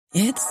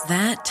It's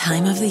that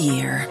time of the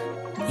year.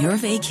 Your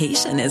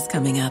vacation is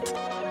coming up.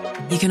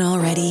 You can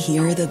already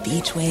hear the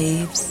beach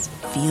waves,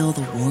 feel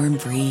the warm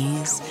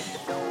breeze,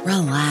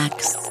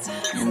 relax,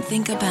 and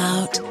think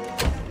about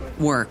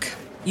work.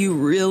 You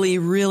really,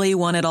 really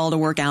want it all to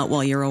work out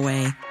while you're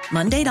away.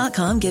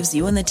 Monday.com gives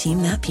you and the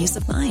team that peace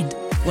of mind.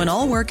 When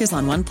all work is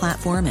on one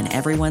platform and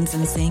everyone's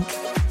in sync,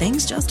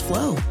 things just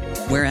flow.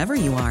 Wherever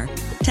you are,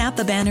 tap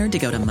the banner to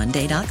go to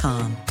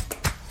Monday.com.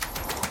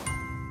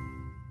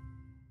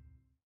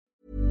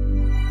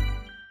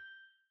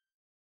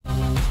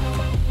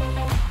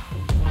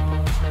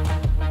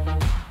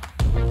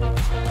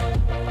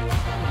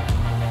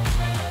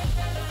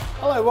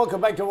 Hello,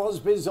 welcome back to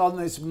AusBiz on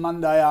this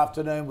Monday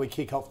afternoon. We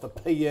kick off the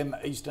PM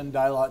Eastern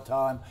Daylight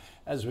Time,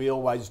 as we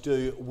always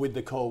do with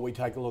the call. We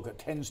take a look at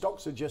 10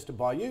 stocks suggested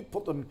by you,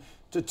 put them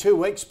to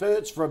two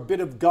experts for a bit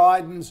of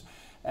guidance,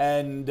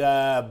 and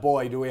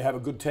boy, do we have a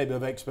good team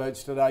of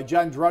experts today.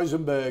 James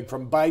Rosenberg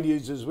from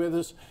Bayviews is with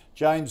us.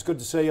 James, good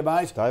to see you,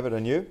 mate. David,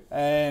 and you?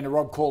 And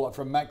Rob Corlett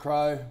from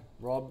Macro.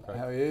 Rob, Great.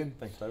 How are you?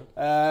 Thanks, David.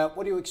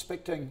 What are you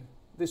expecting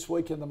this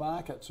week in the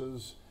markets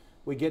as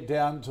we get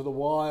down to the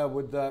wire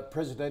with the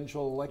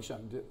presidential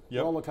election?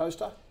 Roller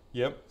coaster?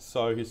 Yep.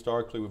 So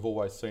historically, we've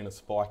always seen a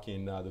spike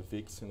in the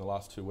VIX in the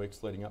last 2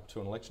 weeks leading up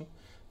to an election.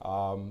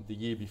 The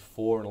year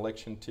before an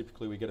election,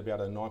 typically we get about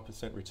a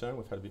 9% return.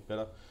 We've had a bit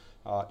better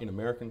in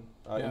American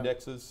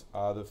indexes.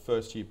 The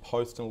first year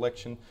post an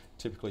election,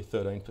 typically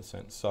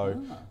 13%.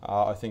 So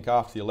I think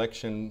after the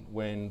election,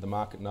 when the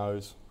market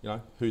knows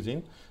who's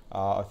in,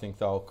 I think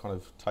they'll kind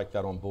of take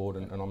that on board,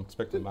 and I'm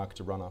expecting the market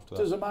to run after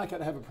that. Does the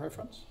market have a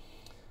preference?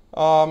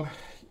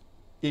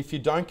 If you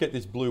don't get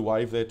this blue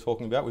wave they're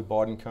talking about with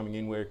Biden coming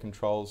in where he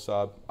controls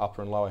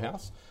upper and lower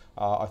house,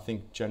 I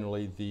think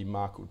generally the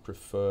market would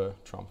prefer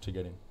Trump to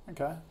get in.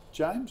 Okay.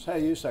 James, how are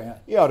you saying it?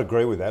 Yeah, I'd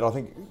agree with that. I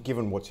think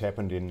given what's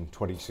happened in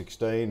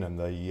 2016 and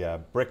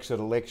the Brexit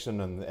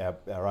election and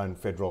our own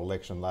federal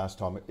election last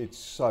time, it's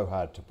so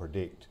hard to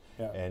predict,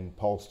 and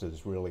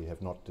pollsters really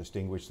have not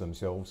distinguished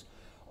themselves.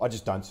 I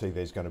just don't see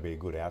there's going to be a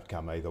good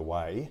outcome either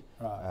way.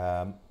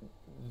 Right.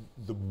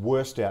 The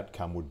worst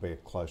outcome would be a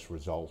close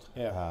result,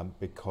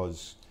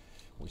 because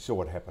we saw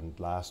what happened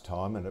last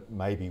time, and it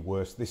may be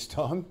worse this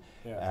time.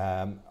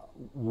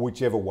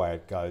 Whichever way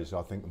it goes,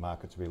 I think the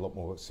markets will be a lot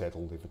more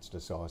settled if it's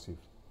decisive.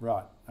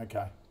 Right.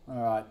 Okay.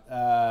 All right.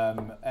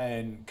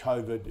 And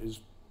COVID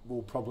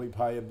will probably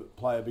play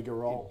a bigger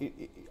role.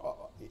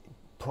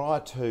 Prior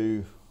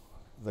to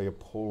the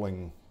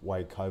appalling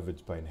way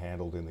COVID's been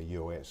handled in the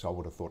US, I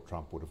would have thought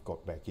Trump would have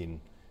got back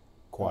in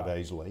quite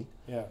easily,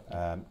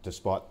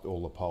 despite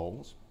all the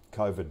polls.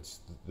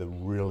 COVID's the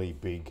really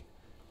big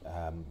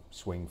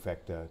swing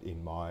factor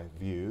in my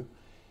view,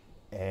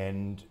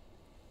 and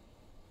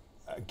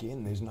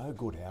again, there's no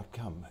good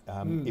outcome.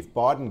 If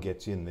Biden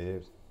gets in,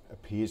 there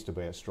appears to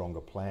be a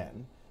stronger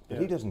plan, but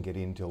he doesn't get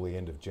in till the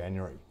end of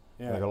January.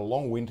 They've got a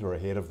long winter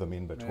ahead of them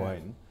in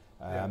between.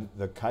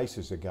 The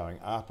cases are going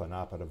up and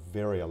up at a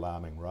very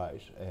alarming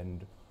rate,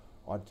 and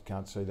I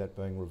can't see that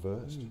being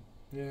reversed.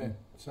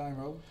 Same,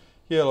 Rob.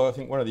 Yeah, well, I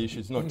think one of the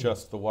issues is not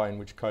just the way in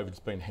which COVID's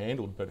been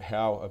handled, but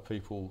how are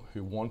people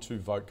who want to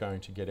vote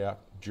going to get out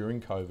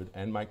during COVID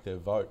and make their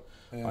vote.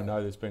 I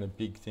know there's been a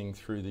big thing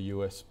through the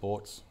US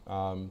sports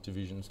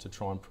divisions to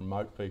try and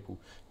promote people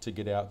to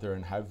get out there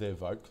and have their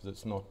vote, because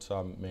it's not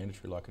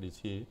mandatory like it is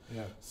here.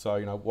 So,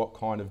 what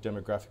kind of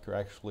demographic are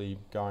actually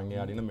going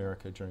out in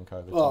America during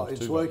COVID? Well,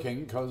 it's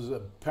working, because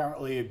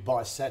apparently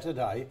by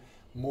Saturday,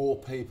 more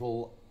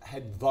people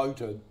had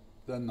voted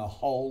than the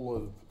whole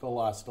of the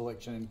last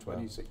election in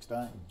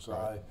 2016.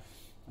 So,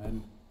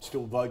 and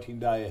still voting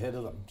day ahead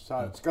of them. So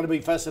it's going to be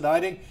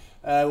fascinating.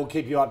 We'll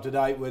keep you up to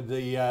date with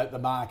the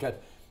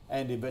market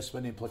and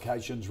investment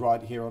implications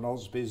right here on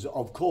AusBiz,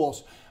 of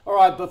course. All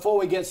right, before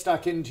we get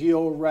stuck into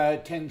your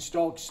 10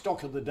 stocks,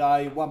 stock of the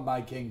day, one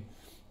making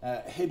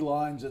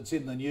headlines. It's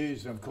in the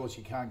news, and of course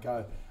you can't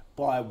go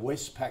buy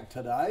Westpac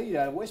today.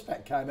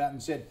 Westpac came out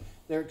and said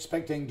they're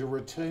expecting to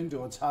return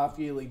to its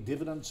half-yearly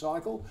dividend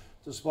cycle,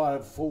 despite a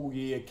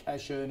full-year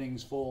cash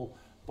earnings fall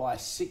by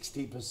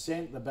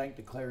 60%. The bank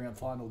declaring a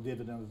final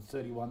dividend of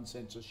 31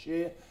 cents a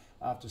share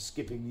after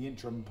skipping the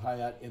interim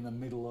payout in the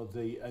middle of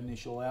the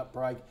initial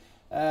outbreak.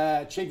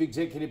 Chief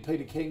Executive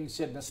Peter King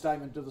said in a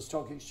statement to the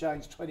Stock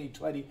Exchange,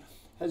 2020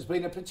 has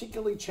been a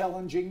particularly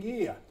challenging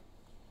year.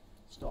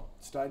 It's not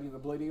stating the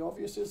bleeding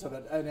obvious, is it?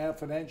 And our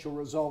financial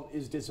result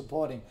is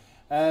disappointing.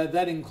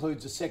 That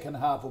includes a second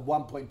half of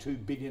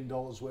 $1.2 billion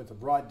worth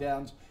of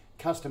write-downs,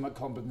 customer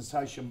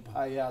compensation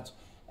payouts,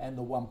 and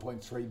the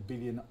 $1.3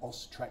 billion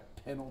AUSTRAC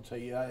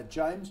penalty.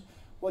 James,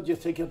 what do you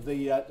think of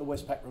the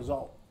Westpac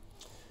result?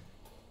 It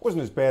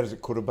wasn't as bad as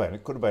it could have been.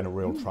 It could have been a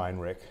real train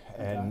wreck,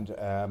 and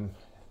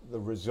the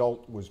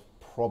result was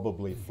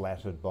probably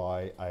flattered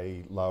by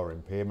a lower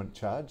impairment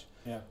charge.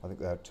 I think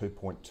they had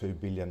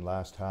 2.2 billion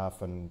last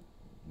half and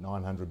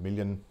 900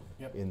 million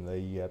in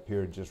the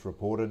period just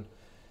reported.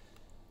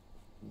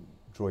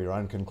 Draw your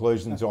own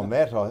conclusions on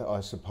that.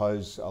 I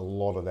suppose a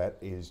lot of that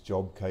is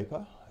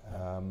JobKeeper,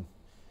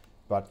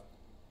 but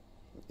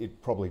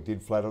it probably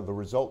did flatter the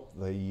result.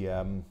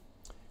 The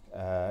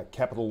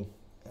capital,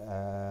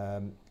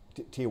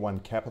 Tier 1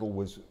 capital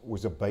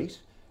was a beat,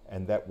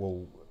 and that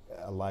will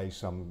allay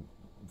some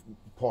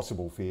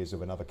possible fears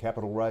of another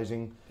capital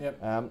raising.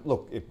 Yep.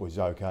 Look, it was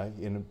okay.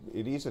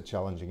 It is a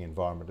challenging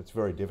environment. It's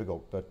very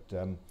difficult, but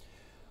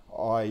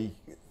I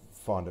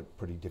find it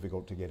pretty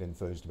difficult to get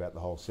enthused about the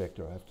whole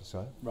sector, I have to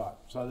say. Right,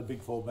 so the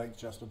big four banks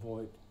just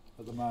avoid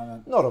at the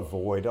moment? Not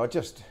avoid,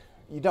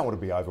 you don't want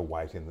to be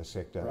overweight in the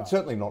sector. Right. It's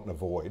certainly not an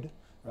avoid,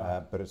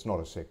 right. But it's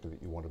not a sector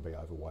that you want to be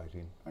overweight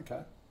in.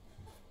 Okay.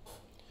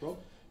 Rob?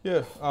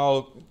 Yeah,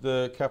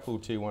 the capital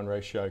Tier 1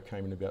 ratio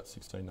came in about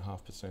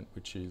 16.5%,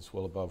 which is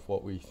well above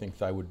what we think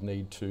they would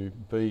need to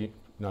be,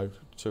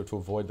 to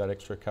avoid that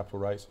extra capital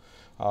raise.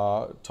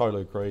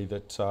 Totally agree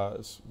that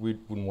we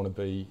wouldn't want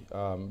to be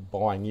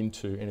buying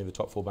into any of the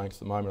top four banks at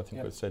the moment. I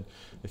think we've said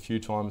a few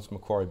times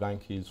Macquarie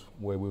Bank is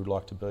where we would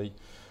like to be.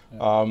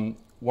 Yep.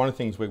 One of the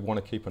things we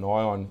want to keep an eye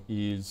on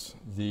is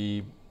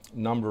the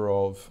number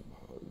of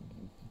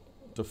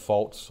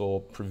defaults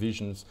or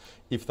provisions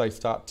if they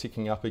start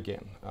ticking up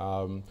again.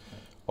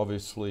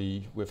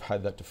 Obviously, we've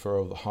had that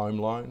deferral of the home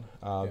loan.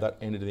 That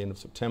ended at the end of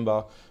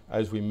September.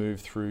 As we move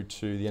through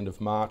to the end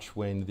of March,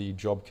 when the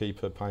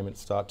JobKeeper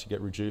payments start to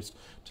get reduced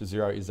to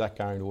zero, is that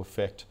going to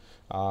affect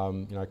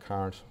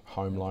current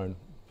home loan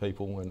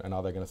people, and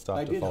are they going to start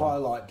They defaulting? did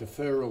highlight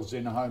deferrals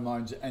in home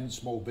loans and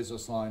small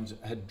business loans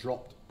had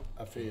dropped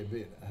a fair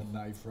bit, hadn't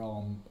they,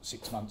 from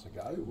 6 months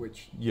ago,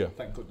 which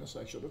thank goodness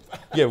they should have.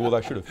 Yeah, well,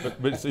 they should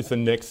have. But it's the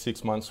next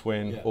 6 months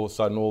when all of a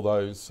sudden all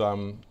those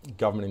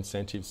government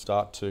incentives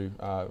start to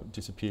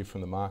disappear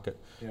from the market.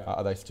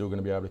 Are they still going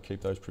to be able to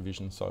keep those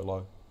provisions so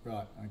low?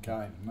 Right,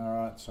 okay. All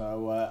right,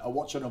 so a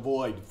watch and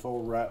avoid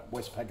for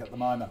Westpac at the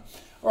moment.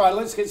 All right,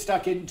 let's get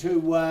stuck into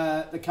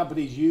the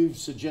companies you've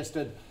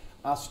suggested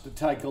us to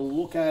take a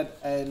look at.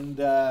 And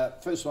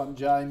first one,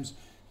 James,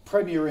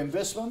 Premier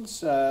Investments,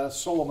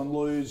 Solomon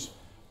Lew's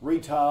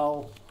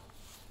retail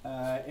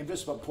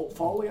investment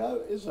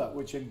portfolio, is it?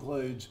 Which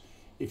includes,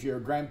 if you're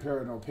a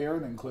grandparent or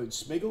parent,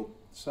 includes Smiggle.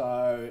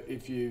 So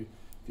if you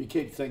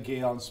keep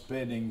thinking I'm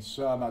spending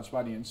so much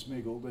money in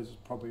Smiggle, there's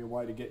probably a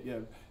way to get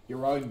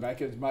your own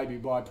back. It's maybe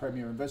buy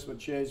Premier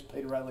Investment shares,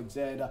 Peter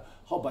Alexander,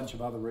 a whole bunch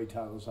of other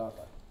retailers, aren't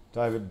they?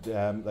 David,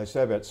 they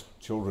say about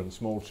children,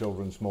 small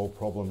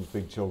problems,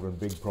 big children,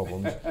 big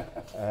problems.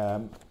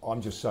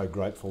 I'm just so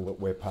grateful that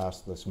we're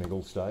past the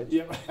Smiggle stage.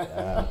 Yep.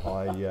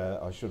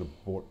 I should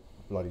have bought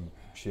bloody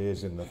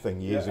shares in the thing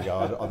years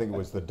ago. I think it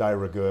was the de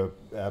rigueur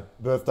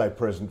birthday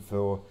present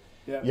for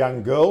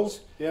young girls.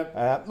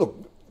 Yep. Look,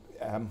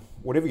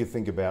 whatever you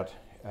think about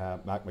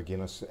Mark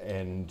McGuinness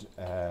and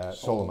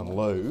Solomon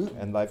Lew,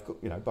 and they've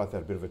got, both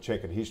had a bit of a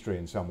checkered history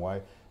in some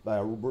way. They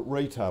are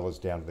retailers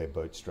down to their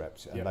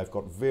bootstraps, and they've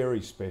got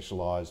very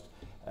specialised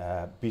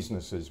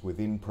businesses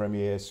within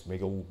Premier,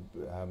 Smiggle,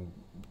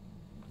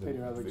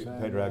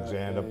 Peter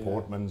Alexander,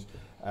 Portman's.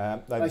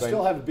 They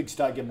still have a big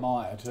stake in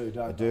Myer too,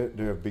 don't they? They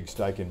do have a big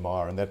stake in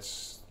Myer, and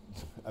that's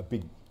a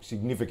big,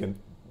 significant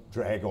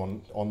drag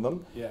on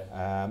them.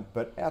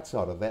 But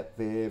outside of that,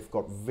 they've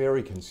got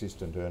very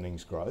consistent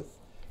earnings growth.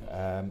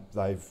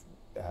 They've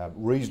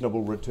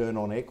reasonable return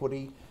on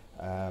equity.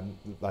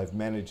 They've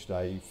managed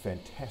a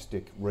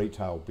fantastic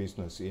retail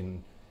business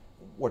in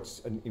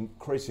what's an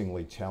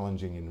increasingly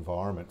challenging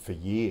environment for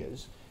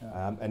years,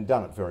 and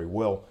done it very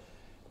well.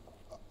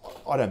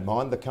 I don't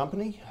mind the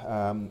company.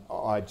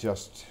 I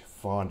just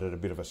find it a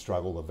bit of a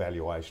struggle, the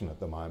valuation at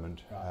the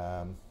moment.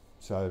 Right.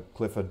 So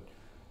Clifford,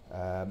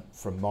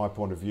 from my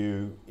point of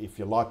view, if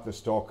you like the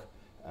stock,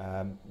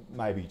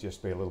 maybe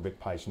just be a little bit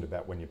patient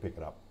about when you pick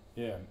it up.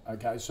 Yeah,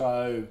 okay,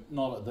 so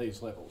not at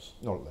these levels.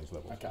 Not at these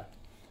levels. Okay.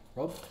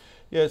 Rob?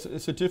 Yeah,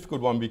 it's a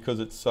difficult one because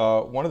it's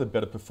one of the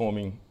better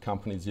performing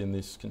companies in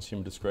this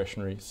consumer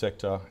discretionary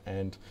sector,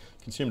 and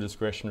consumer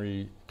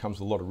discretionary comes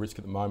with a lot of risk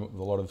at the moment, with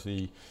a lot of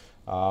the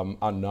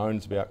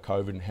unknowns about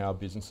COVID and how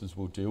businesses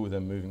will deal with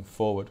them moving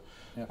forward.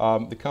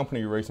 Yep. The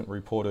company recently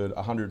reported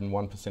a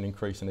 101%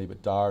 increase in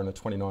EBITDA and a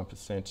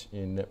 29%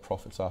 in net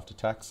profits after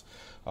tax.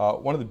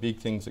 One of the big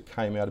things that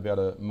came out about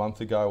a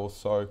month ago or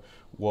so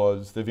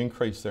was they've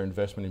increased their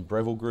investment in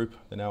Breville Group.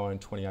 They now own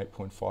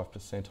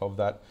 28.5% of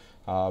that.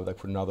 They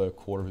put another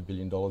 $250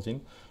 million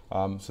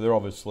in. So they're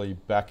obviously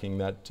backing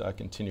that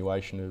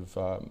continuation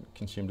of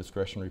consumer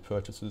discretionary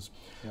purchases.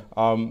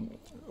 Yep.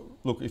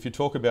 Look, if you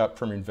talk about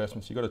Premier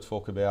Investments, you've got to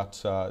talk about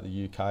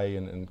the UK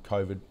and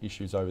COVID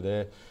issues over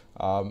there.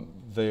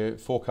 They're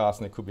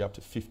forecasting there could be up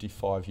to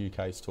 55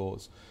 UK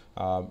stores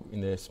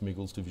in their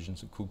Smiggles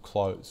divisions that could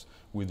close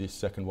with this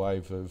second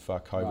wave of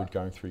COVID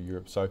going through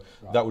Europe. So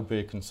that would be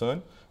a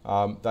concern.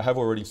 They have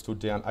already stood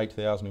down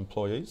 8,000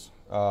 employees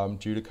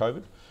due to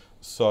COVID.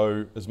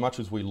 So as much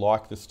as we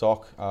like the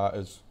stock,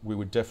 as we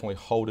would definitely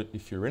hold it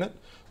if you're in it,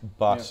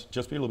 but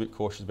just be a little bit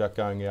cautious about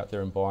going out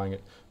there and buying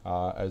it.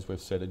 As we've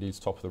said, it is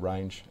top of the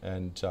range,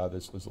 and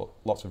there's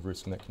lots of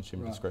risk in that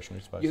consumer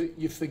discretionary space.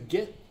 You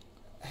forget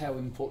how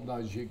important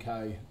those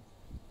UK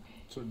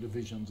sort of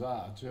divisions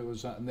are too,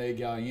 and they're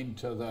going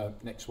into the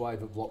next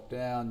wave of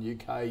lockdown,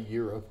 UK,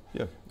 Europe,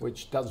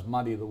 which does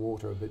muddy the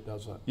water a bit,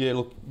 does it? Yeah,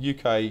 look,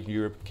 UK,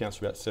 Europe accounts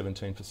for about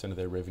 17% of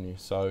their revenue,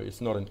 so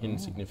it's not an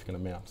insignificant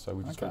amount, so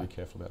we've just got to be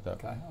careful about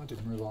that. Okay, I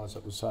didn't realise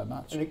it was so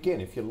much. And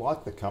again, if you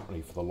like the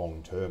company for the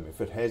long term,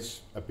 if it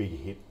has a big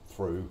hit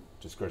through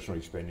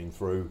discretionary spending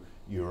through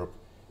Europe,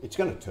 it's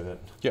going to turn.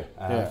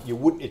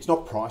 It's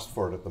not priced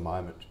for it at the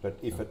moment, but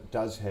if it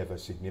does have a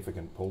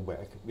significant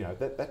pullback, you know,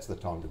 that's the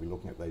time to be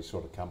looking at these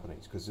sort of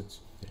companies, because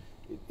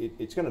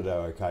it's going to do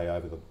okay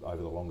over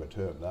the longer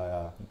term. They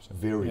are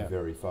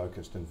very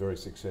focused and very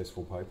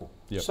successful people.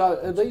 Yep. So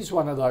are these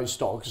one of those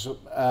stocks,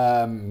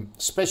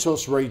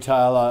 specialist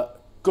retailer,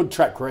 good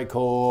track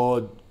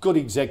record, good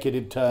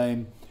executive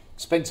team,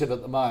 expensive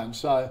at the moment.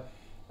 So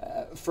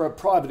for a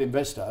private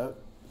investor,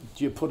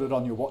 do you put it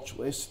on your watch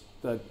list?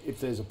 That if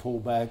there's a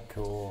pullback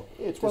or...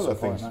 Yeah, it's one of the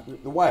things,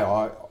 the way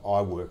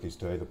I work is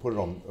to either put it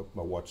on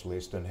my watch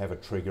list and have a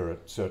trigger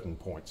at certain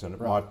points, and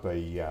it might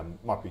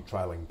be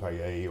trailing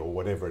PE or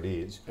whatever it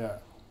is,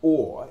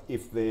 or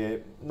if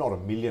they're not a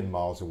million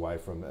miles away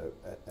from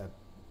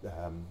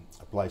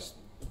a place,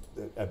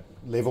 a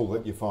level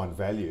that you find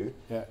value,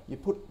 you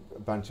put a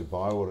bunch of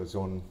buy orders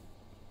on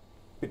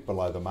a bit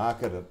below the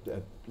market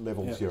at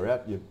levels you're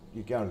at. You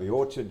go into the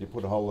orchard, you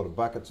put a whole lot of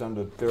buckets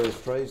under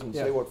various trees and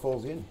see what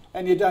falls in.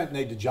 And you don't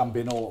need to jump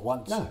in all at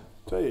once. No.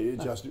 Do you? You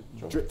just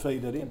drip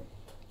feed it in.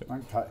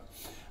 Okay.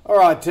 All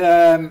right.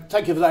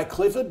 Thank you for that,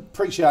 Clifford.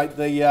 Appreciate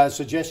the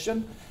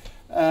suggestion.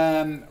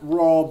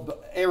 Rob,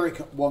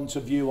 Eric wants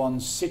a view on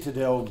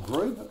Citadel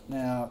Group.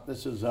 Now,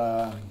 this is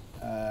a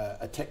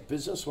tech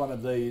business, one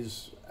of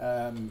these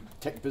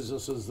tech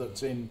businesses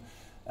that's in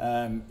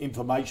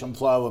information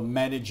flow and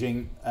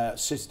managing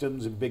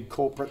systems in big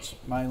corporates,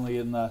 mainly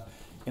in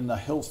the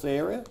health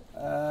area.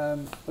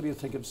 What do you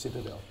think of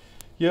Citadel?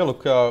 Yeah,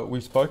 look, we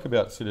spoke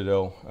about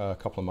Citadel a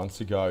couple of months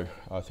ago.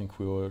 I think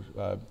we were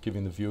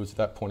giving the viewers at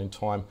that point in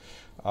time,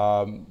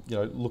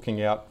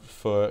 looking out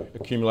for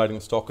accumulating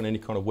the stock and any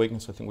kind of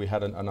weakness. I think we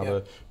had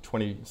another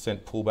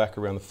 20-cent pullback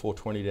around the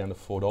 $4.20 down to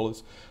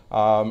 $4.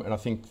 And I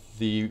think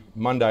the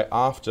Monday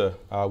after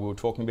we were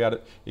talking about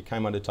it, it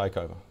came under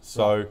takeover.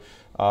 So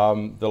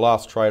the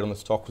last trade on the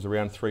stock was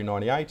around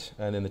 $3.98,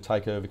 and then the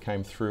takeover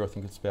came through. I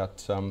think it's about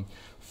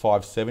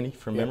 $5.70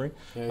 from memory.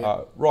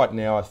 Right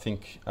now, I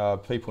think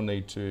people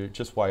need to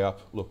just weigh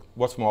up, look,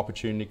 what's my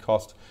opportunity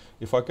cost?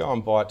 If I go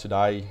and buy it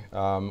today,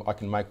 I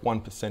can make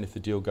 1% if the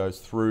deal goes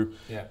through.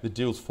 The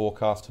deal's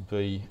forecast to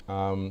be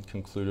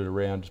concluded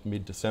around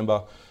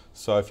mid-December.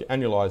 So if you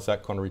annualise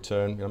that kind of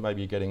return,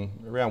 maybe you're getting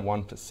around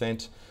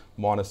 1%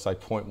 minus, say,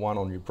 0.1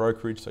 on your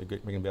brokerage, so you're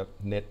getting about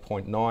net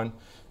 0.9.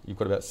 You've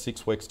got about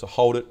 6 weeks to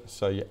hold it,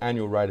 so your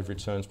annual rate of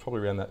return is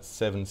probably around that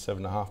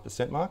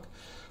 7.5% mark,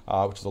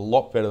 which is a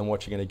lot better than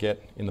what you're going to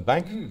get in the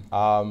bank.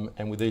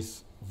 And with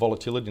this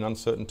volatility in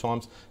uncertain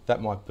times,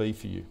 that might be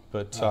for you.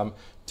 But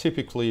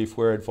typically, if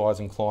we're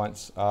advising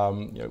clients,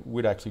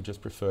 we'd actually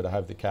just prefer to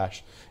have the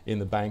cash in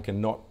the bank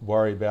and not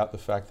worry about the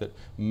fact that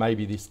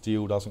maybe this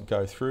deal doesn't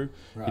go through.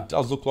 It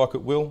does look like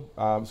it will.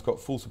 It's got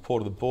full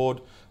support of the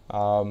board.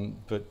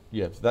 But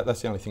yeah,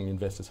 that's the only thing the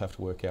investors have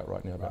to work out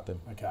right now about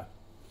them. Okay.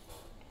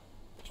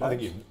 I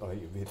think you've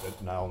hit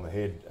the nail on the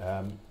head.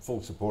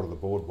 Full support of the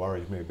board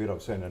worries me a bit.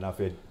 I've seen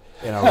enough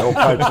NRL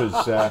coaches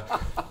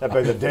that'd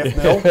be the death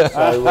knell.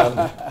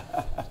 So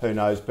who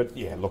knows? But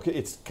yeah, look,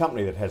 it's a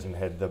company that hasn't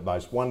had the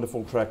most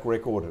wonderful track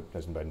record. It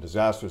hasn't been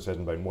disastrous.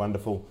 Hasn't been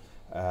wonderful.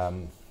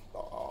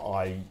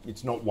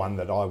 It's not one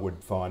that I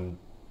would find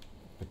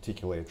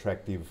particularly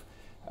attractive.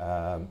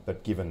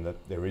 But given that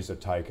there is a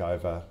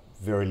takeover,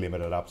 very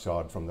limited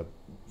upside from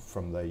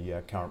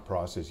the current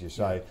price, as you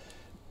say.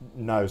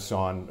 No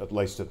sign, at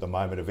least at the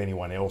moment, of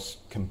anyone else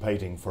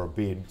competing for a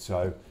bid.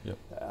 So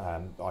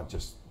I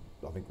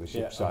think the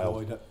ship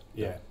sailed. Avoid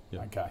it.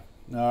 Okay.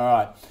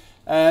 All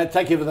right.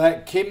 Thank you for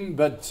that, Kim.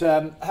 But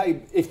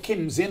hey, if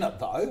Kim's in it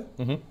though,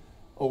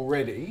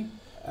 already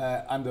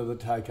under the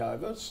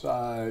takeover,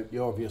 so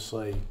you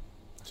obviously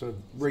sort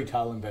of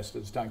retail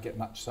investors don't get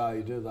much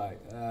say, do they?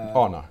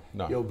 No.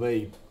 You'll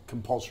be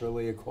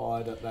compulsorily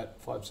acquired at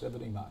that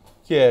 570 mark.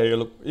 Yeah,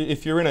 look,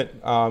 if you're in it,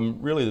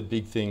 really the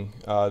big thing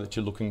that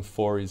you're looking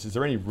for is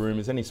there any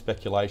rumours, any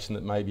speculation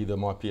that maybe there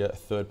might be a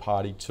third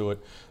party to it?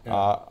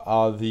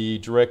 Are the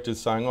directors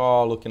saying,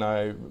 oh, look,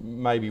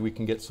 maybe we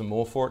can get some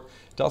more for it?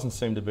 Doesn't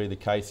seem to be the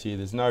case here.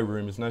 There's no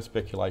rumours, no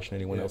speculation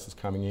anyone else is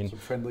coming in. It's a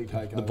friendly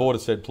takeover. The board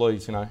has said,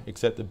 please,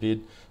 accept the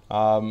bid.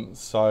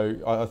 So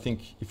I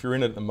think if you're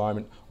in it at the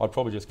moment, I'd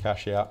probably just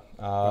cash out.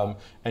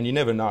 And you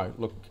never know.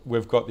 Look,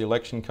 we've got the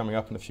election coming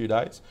up in a few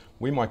days.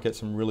 We might get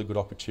some really good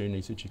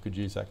opportunities that you could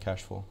use that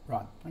cash for.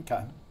 Right,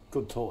 okay,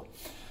 good thought.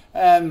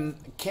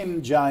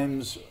 Kim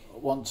James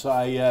wants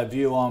a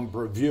view on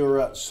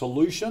Bravura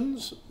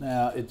Solutions.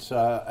 Now, it's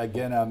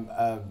again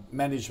a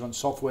management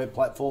software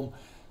platform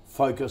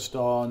focused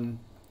on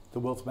the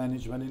wealth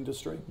management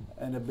industry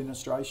and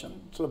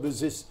administration. So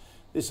is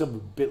this is a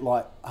bit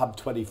like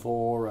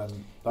Hub24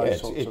 and those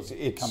sorts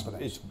of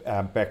companies.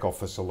 It's back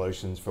office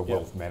solutions for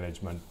wealth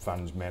management,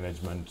 funds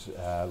management,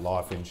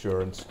 life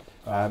insurance.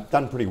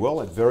 Done pretty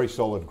well. It's very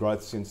solid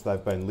growth since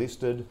they've been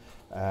listed.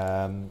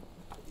 They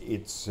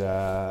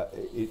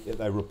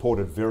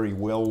reported very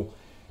well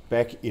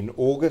back in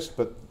August,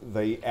 but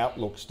the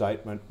outlook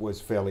statement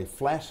was fairly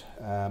flat.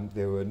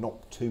 There were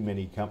not too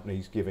many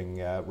companies giving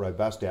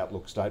robust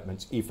outlook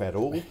statements, if at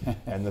all,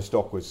 and the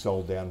stock was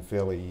sold down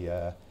fairly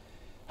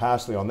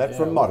harshly on that.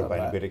 Might have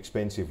been a bit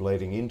expensive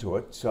leading into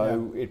it,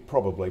 so it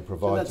probably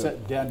provides. So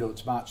that's down to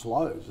its March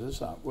lows,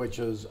 isn't it? Which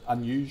is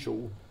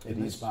unusual in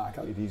this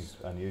market. It is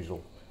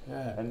unusual.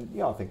 Yeah. And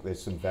I think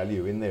there's some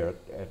value in there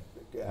at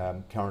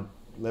current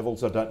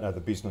levels. I don't know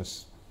the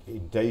business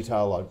in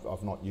detail.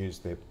 I've not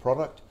used their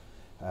product,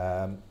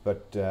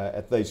 but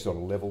at these sort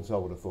of levels, I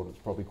would have thought it's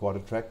probably quite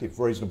attractive.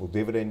 Reasonable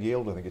dividend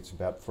yield. I think it's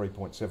about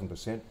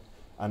 3.7%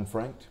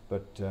 unfranked,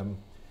 but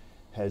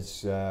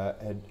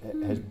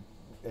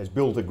has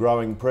built a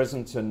growing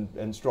presence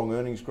and strong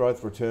earnings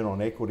growth. Return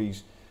on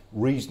equity's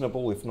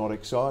reasonable, if not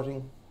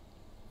exciting.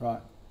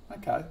 Right.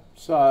 Okay.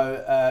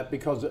 So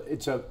because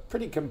it's a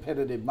pretty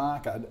competitive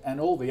market, and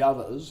all the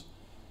others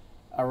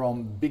are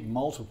on big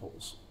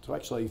multiples, to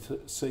actually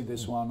see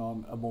this one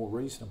on a more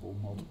reasonable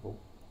multiple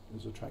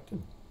is attractive.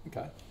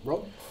 Okay.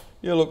 Rob?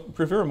 Yeah, look,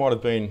 Bravura might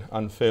have been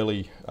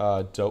unfairly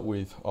dealt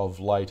with of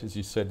late. As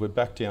you said, we're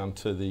back down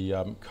to the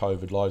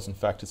COVID lows. In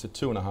fact, it's a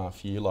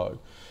 2.5-year low.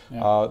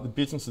 Yeah. The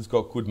business has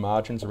got good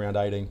margins, around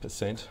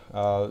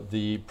 18%.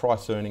 The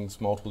price earnings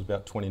multiple is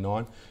about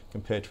 29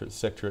 compared to its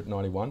sector at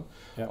 91.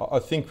 Yeah. I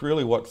think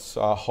really what's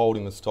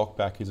holding the stock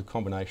back is a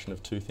combination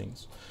of two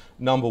things.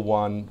 Number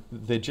one,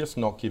 they're just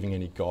not giving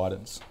any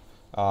guidance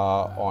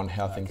on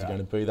how things are going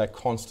to be. They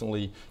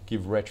constantly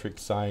give rhetoric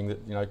saying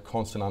that,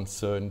 constant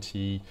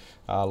uncertainty,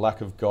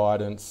 lack of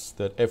guidance,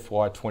 that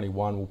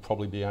FY21 will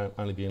probably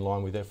only be in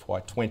line with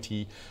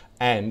FY20,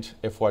 and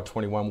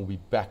FY21 will be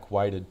back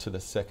weighted to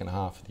the second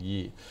half of the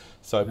year.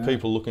 So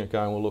people looking at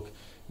going, well, look,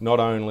 not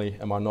only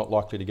am I not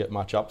likely to get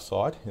much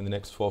upside in the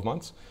next 12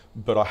 months,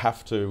 but I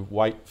have to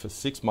wait for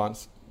 6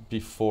 months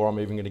before I'm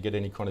even going to get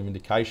any kind of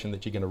indication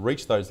that you're going to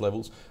reach those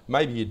levels.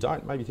 Maybe you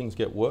don't, maybe things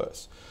get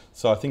worse.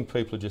 So I think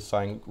people are just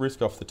saying,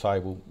 risk off the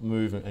table,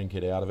 move and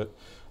get out of it.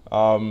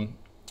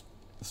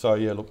 So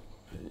yeah, look,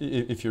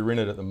 if you're in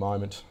it at the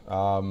moment,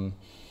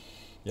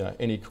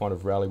 any kind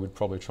of rally would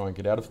probably try and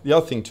get out of it. The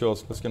other thing too, I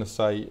was going to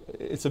say,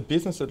 it's a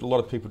business that a lot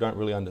of people don't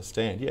really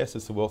understand. Yes,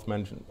 it's a wealth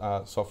management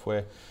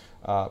software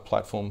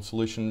platform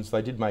solutions.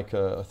 They did make,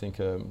 I think,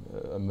 a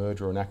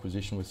merger or an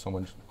acquisition with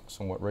someone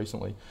somewhat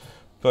recently.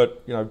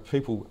 But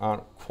people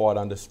aren't quite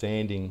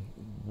understanding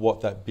what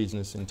that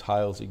business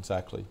entails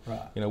exactly.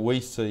 Right. We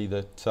see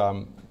that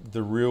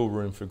the real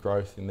room for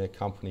growth in their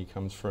company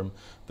comes from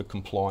the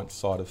compliance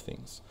side of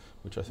things,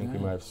 which I think we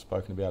may have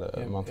spoken about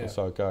a month or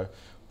so ago.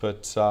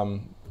 But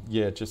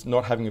just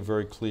not having a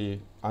very clear,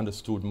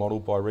 understood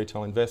model by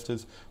retail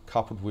investors,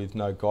 coupled with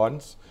no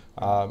guidance,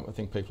 I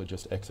think people are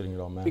just exiting it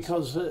en masse.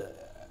 Because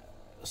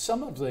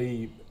some of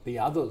the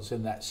others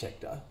in that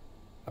sector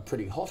are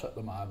pretty hot at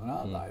the moment,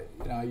 aren't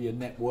they? Your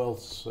net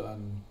wealths.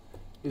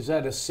 Is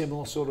that a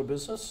similar sort of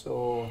business,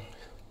 or?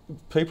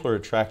 People are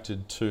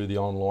attracted to the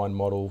online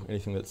model,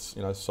 anything that's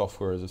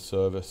software as a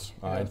service,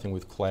 anything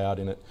with cloud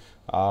in it.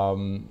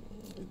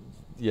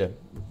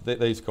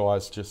 These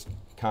guys just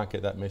can't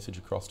get that message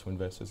across to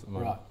investors at the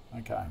moment. Right.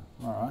 Okay.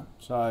 All right.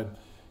 So,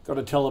 got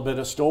to tell a bit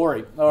of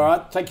story. All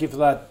right. Thank you for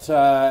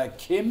that,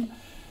 Kim.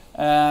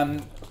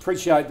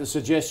 Appreciate the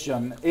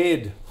suggestion,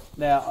 Ed.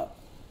 Now.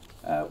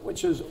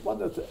 Which is one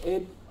of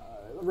the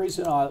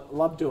reason I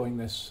love doing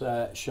this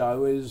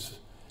show is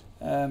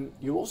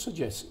you all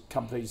suggest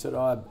companies that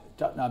I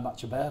don't know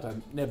much about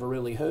and never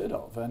really heard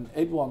of. And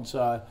Ed wants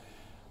a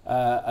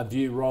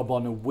view, Rob,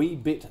 on a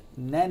Weebit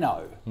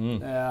Nano.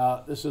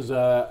 Now, this is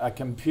a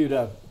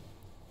computer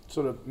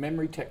sort of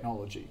memory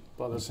technology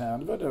by the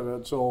sound of it.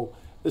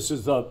 This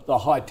is the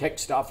high-tech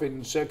stuff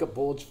in circuit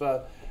boards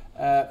for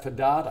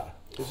data.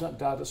 Isn't it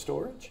data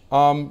storage?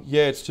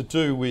 It's to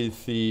do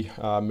with the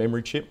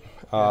memory chip.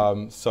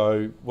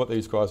 So what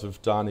these guys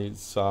have done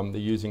is they're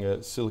using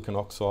a silicon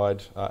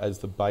oxide as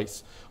the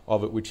base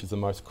of it, which is the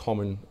most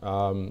common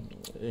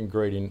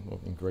ingredient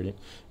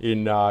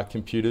in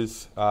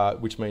computers,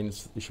 which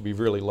means it should be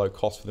really low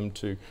cost for them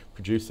to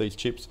produce these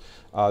chips.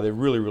 They're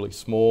really, really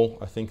small.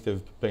 I think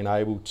they've been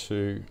able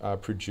to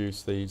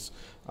produce these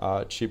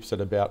chips at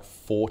about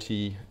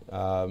 40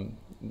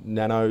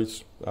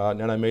 nanometers.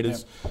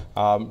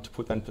 To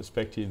put that in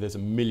perspective, there's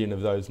 1 million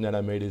of those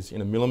nanometers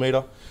in a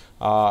millimetre,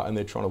 and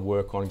they're trying to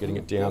work on getting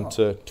it down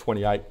to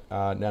 28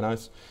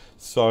 nanos.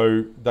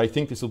 So they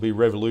think this will be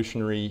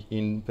revolutionary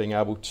in being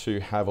able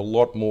to have a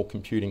lot more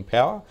computing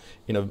power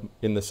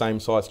in the same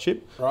size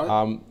chip.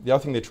 Right. The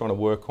other thing they're trying to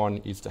work on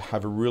is to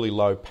have a really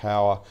low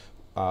power,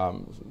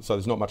 so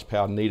there's not much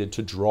power needed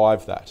to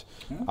drive that.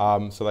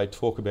 So they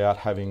talk about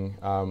having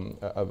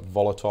a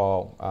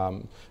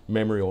volatile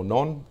memory or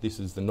non.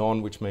 This is the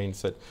non, which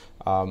means that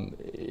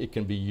it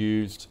can be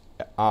used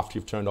after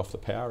you've turned off the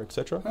power,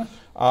 etc.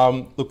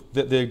 Look,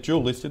 they're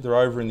dual listed. They're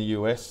over in the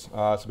US.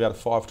 It's about a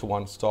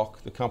 5-to-1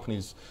 stock. The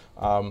company's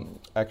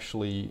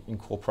actually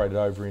incorporated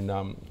over in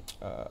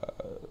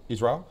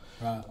Israel.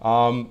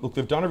 Right. Look,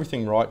 they've done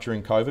everything right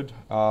during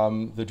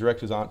COVID. The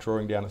directors aren't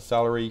drawing down a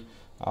salary.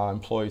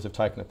 Employees have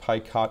taken a pay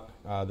cut.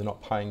 They're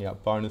not paying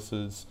out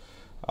bonuses.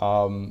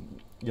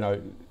 You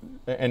know,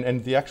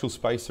 and the actual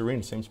space they're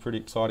in seems pretty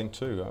exciting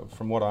too.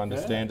 From what I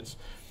understand, it's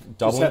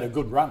doubling. It's had a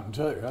good run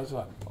too,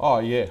 hasn't it? Oh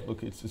yeah,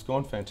 look, it's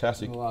gone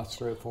fantastic. In the last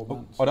 3 or 4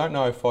 months. I don't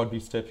know if I'd be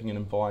stepping in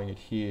and buying it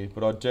here,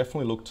 but I'd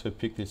definitely look to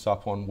pick this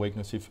up on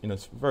weakness if in a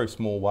very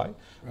small way.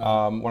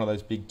 Right. One of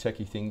those big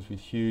techie things with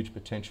huge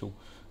potential.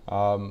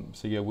 So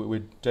yeah,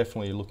 we're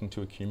definitely looking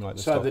to accumulate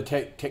the So stock.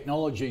 the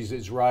technology is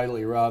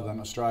Israeli rather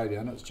than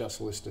Australian. It's just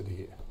listed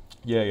here.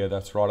 Yeah,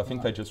 that's right. I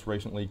think they just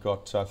recently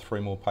got 3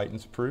 more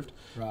patents approved.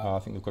 Right. I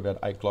think they've got about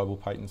 8 global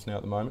patents now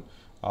at the moment.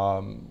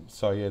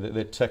 So yeah,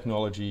 their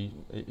technology,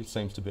 it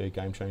seems to be a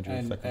game changer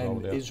if they can roll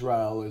it out.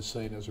 Israel is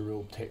seen as a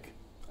real tech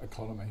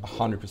economy.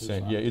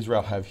 100%. Yeah,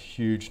 Israel have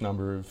huge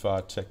number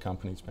of tech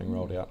companies being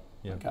rolled out.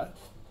 Yeah. Okay.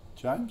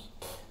 James?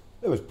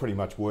 It was pretty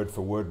much word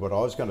for word what I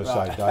was going to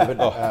say, David,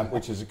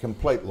 which is a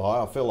complete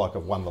lie. I feel like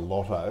I've won the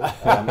lotto.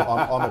 I'm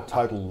a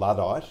total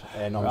Luddite,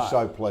 and I'm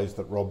so pleased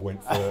that Rob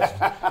went first.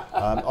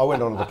 I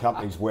went onto the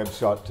company's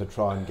website to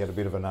try and get a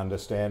bit of an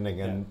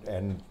understanding,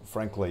 and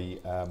frankly,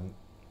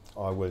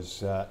 I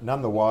was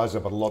none the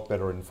wiser, but a lot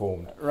better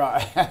informed.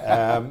 Right.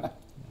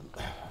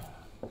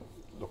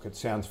 Look, it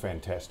sounds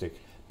fantastic,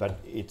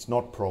 but it's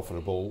not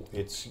profitable.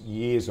 It's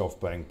years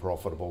off being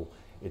profitable.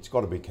 It's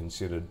got to be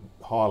considered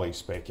highly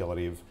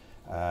speculative.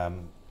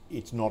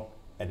 It's not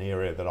an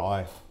area that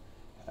I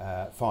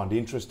find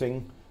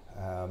interesting,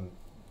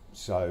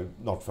 so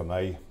not for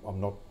me. I'm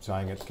not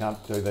saying it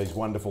can't do these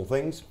wonderful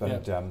things,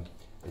 but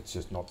it's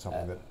just not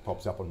something that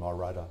pops up on my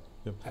radar.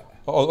 Yep.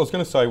 I was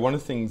going to say, one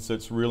of the things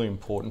that's really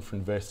important for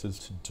investors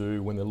to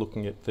do when they're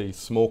looking at these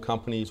small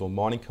companies or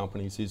mining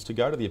companies is to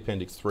go to the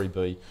Appendix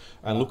 3B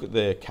and look at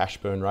their cash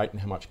burn rate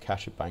and how much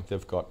cash at bank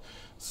they've got.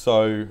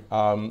 So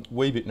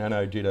Weebit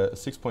Nano did a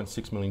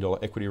 $6.6 million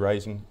equity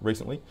raising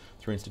recently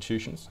through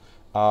institutions.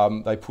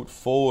 They put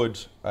forward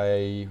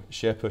a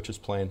share purchase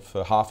plan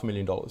for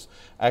 $500,000,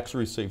 actually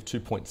received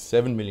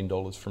 $2.7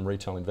 million from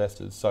retail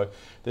investors. So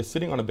they're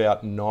sitting on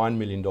about $9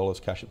 million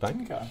cash at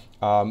bank.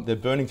 Okay. They're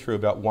burning through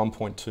about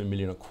 $1.2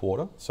 million a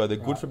quarter. So they're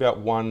good for about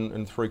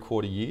 1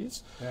 3/4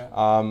 years.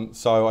 Yeah.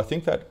 So I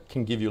think that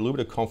can give you a little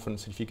bit of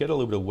confidence. If you get a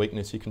little bit of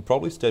weakness, you can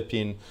probably step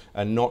in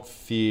and not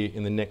fear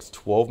in the next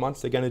 12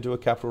 months they're going to do a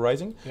capital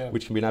raising,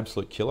 which can be an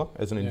absolute killer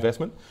as an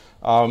investment.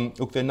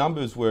 Look, their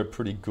numbers were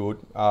pretty good.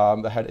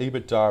 They had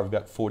EBITDA of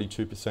about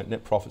 42%,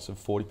 net profits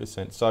of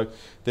 40%. So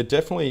they're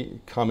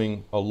definitely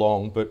coming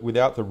along, but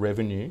without the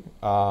revenue,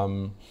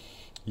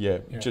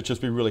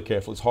 just be really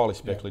careful. It's highly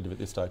speculative at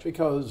this stage.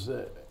 Because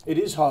it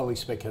is highly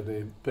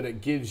speculative, but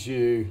it gives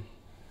you,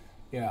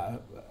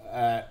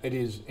 it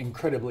is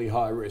incredibly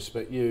high risk,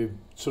 but you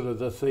sort of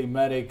the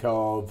thematic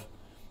of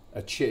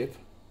a chip,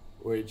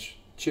 which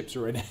chips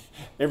are in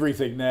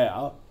everything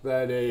now,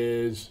 that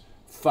is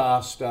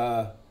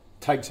faster,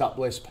 takes up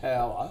less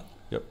power.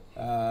 Yep.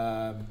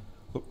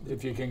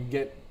 If you can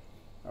get,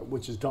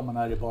 which is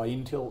dominated by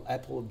Intel,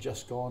 Apple have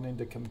just gone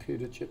into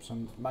computer chips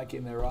and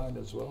making their own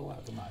as well,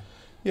 haven't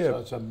they? Yeah. So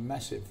it's a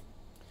massive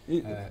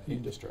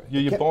industry.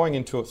 You're buying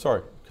into it.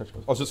 Sorry, I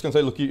was just going to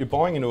say, look, you're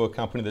buying into a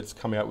company that's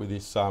come out with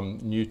this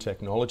new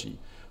technology,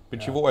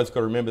 but you've always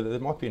got to remember that there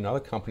might be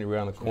another company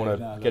around the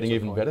corner getting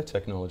even better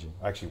technology.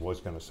 I actually was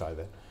going to say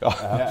that,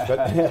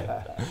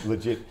 but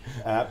legit.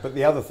 But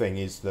the other thing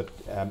is that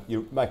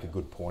you make a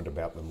good point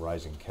about them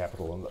raising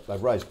capital, and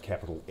they've raised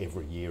capital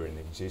every year in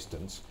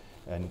existence.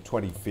 In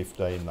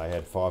 2015, they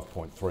had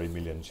 5.3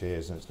 million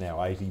shares, and it's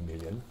now 80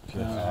 million.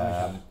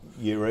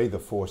 You're either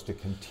forced to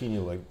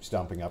continually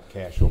stumping up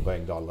cash or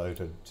being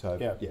diluted. So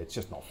it's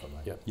just not for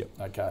me. Yep.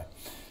 Okay.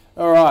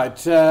 All right.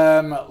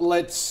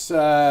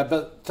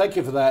 But thank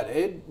you for that,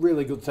 Ed.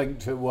 Really good thing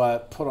to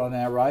put on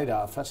our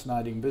radar.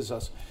 Fascinating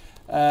business.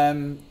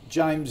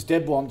 James,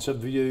 Deb wants a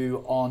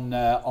view on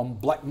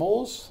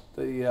Blackmores,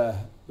 the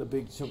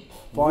big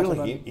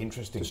really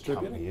interesting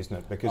company, isn't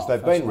it? Because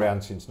they've been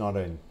around since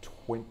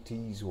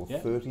 1920s or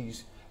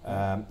 30s.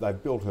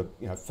 They've built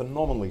a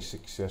phenomenally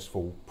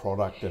successful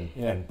product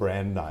and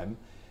brand name,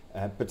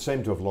 but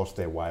seem to have lost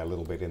their way a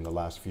little bit in the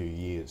last few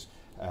years.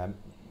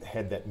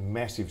 Had that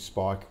massive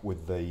spike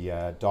with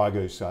the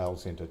Daigou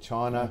sales into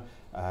China,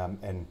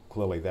 and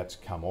clearly that's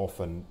come off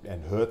and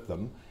hurt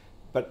them.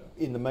 But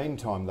in the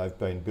meantime, they've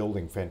been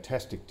building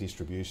fantastic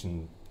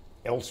distribution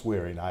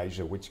elsewhere in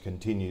Asia, which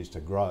continues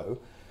to grow.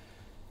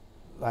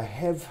 They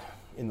have,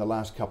 in the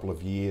last couple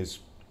of years,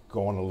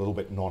 gone a little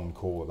bit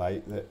non-core.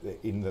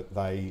 In that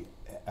they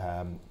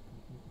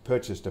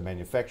purchased a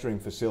manufacturing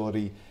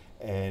facility,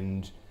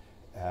 and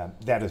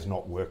that has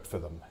not worked for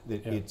them.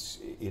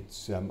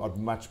 I'd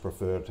much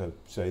prefer to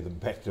see them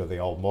back to the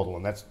old model,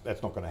 and that's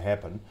not going to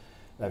happen.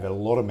 They've had a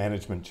lot of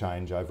management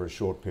change over a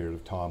short period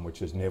of time,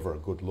 which is never a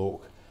good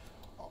look.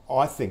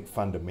 I think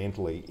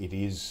fundamentally it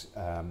is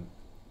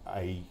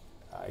a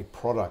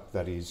product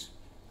that is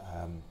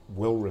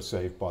well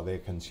received by their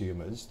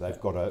consumers. They've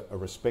got a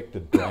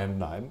respected brand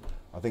name.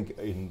 I think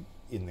in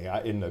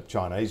the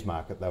Chinese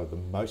market they were the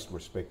most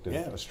respected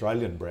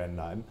Australian brand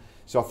name.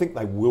 So I think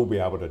they will be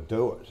able to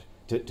do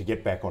it to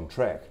get back on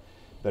track.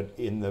 But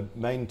in the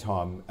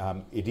meantime,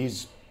 it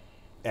is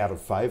out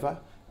of favour.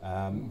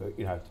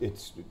 You know,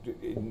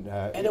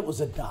 and it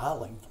was a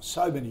darling for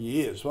so many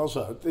years,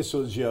 wasn't it? This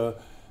was your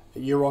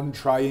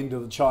entree into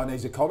the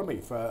Chinese economy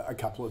for a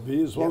couple of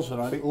years,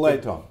 wasn't it?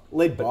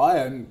 Led by,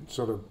 and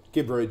sort of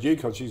give her a due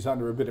because she's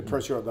under a bit of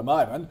pressure at the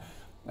moment,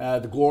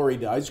 the glory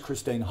days,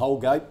 Christine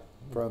Holgate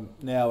from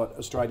now at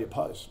Australia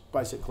Post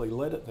basically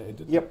led it there,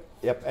 didn't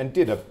Yep, and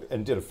did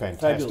a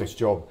fantastic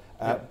job.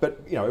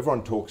 But you know,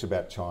 everyone talks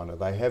about China.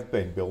 They have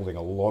been building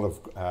a lot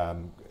of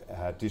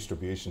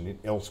distribution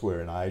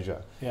elsewhere in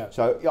Asia.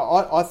 So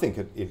I think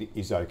it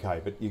is okay,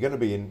 but you're going to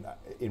be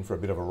in for a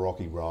bit of a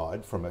rocky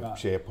ride from a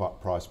share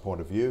price point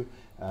of view.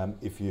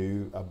 If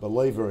you are a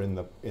believer in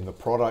the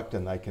product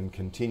and they can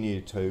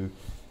continue to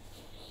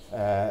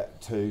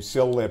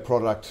sell their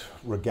product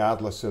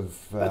regardless of...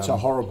 That's a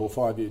horrible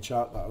 5-year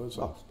chart though,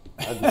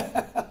 isn't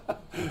it?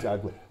 It's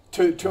ugly.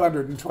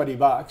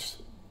 $220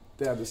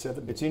 down to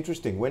 70. It's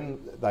interesting, when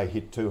they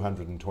hit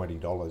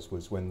 $220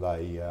 was when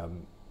they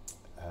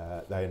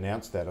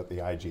announced that at the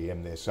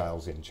AGM, their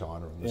sales in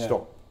China, and the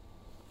stock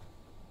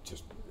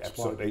just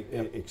absolutely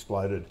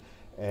exploded.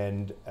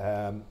 And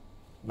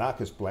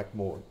Marcus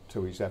Blackmore,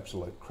 to his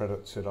absolute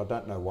credit, said, I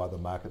don't know why the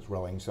market's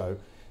rallying so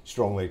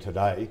strongly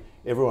today.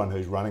 Everyone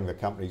who's running the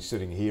company is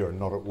sitting here and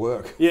not at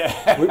work.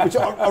 Which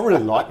I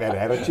really like that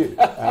attitude.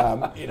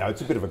 You know,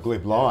 it's a bit of a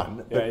glib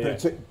line.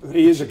 But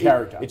he is a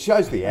character. It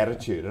shows the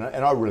attitude,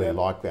 and I really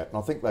like that. And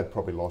I think they've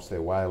probably lost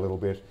their way a little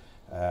bit.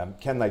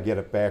 Can they get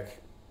it back?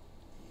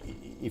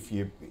 If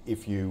you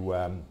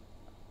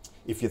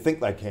think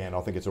they can,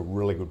 I think it's a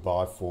really good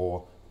buy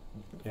for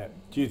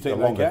Do you think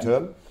the longer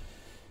term.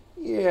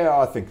 Yeah,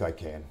 I think they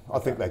can. I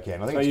think it's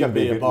going to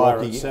be a bit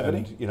rocky.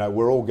 And, you know,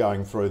 we're all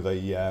going through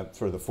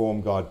the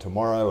form guide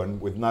tomorrow, and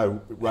with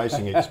no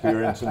racing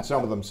experience, and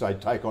some of them say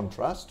take on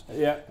trust.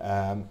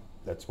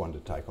 That's one to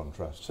take on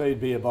trust. So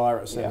you'd be a buyer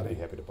at 70. Yeah, I'd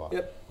be happy to buy.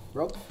 Yep.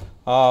 Rob?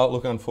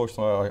 Look,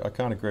 unfortunately, I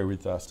can't agree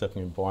with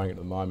stepping and buying at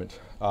the moment.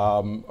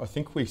 I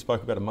think we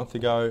spoke about a month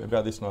ago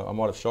about this, and I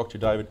might have shocked you,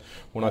 David,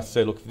 when I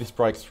said, look, if this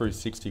breaks through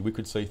 60, we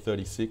could see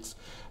 36.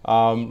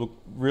 Look,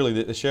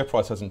 really, the share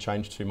price hasn't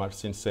changed too much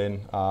since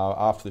then.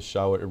 After the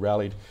show, it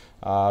rallied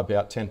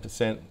about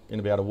 10% in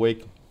about a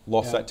week.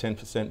 Lost that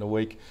 10% in a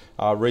week.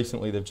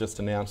 Recently, they've just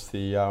announced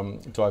the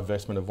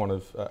divestment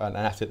of an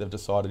asset they've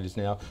decided is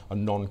now a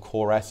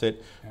non-core asset,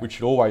 which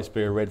should always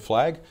be a red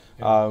flag.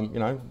 You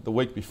know, the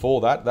week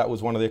before that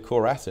was one of their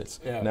core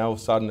assets. Now all of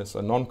a sudden it's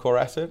a non-core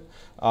asset.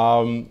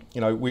 You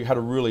know, we had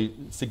a really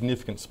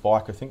significant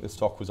spike. I think the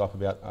stock was up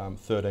about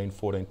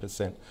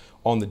 13-14%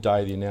 on the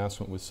day the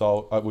announcement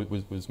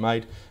was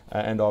made.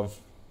 And I've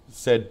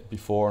said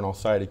before, and I'll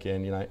say it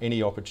again, you know,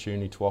 any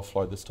opportunity to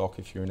offload the stock,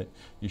 if you're in it,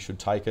 you should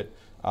take it.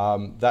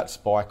 That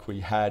spike we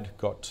had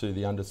got to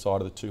the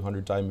underside of the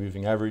 200-day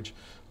moving average.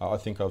 I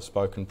think I've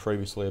spoken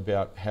previously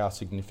about how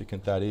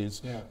significant that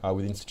is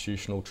with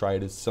institutional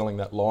traders selling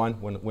that line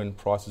when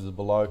prices are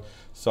below.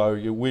 So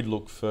we'd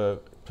look for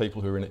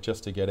people who are in it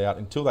just to get out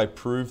until they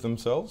prove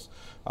themselves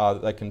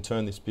that they can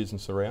turn this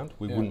business around.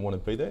 We wouldn't want to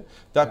be there.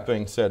 That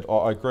being said,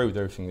 I agree with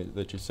everything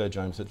that you said,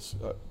 James. It's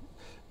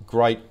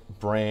great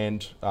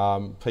brand.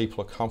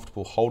 People are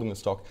comfortable holding the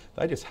stock.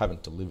 They just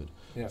haven't delivered.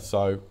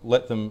 So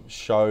let them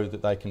show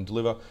that they can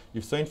deliver.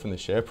 You've seen from the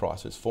share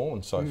price, it's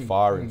fallen so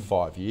far in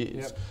 5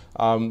 years.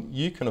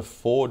 You can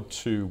afford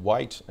to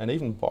wait and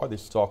even buy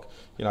this stock,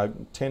 you know,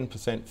 10%,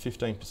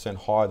 15%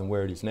 higher than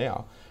where it is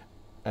now,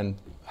 and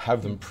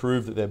have them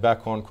prove that they're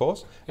back on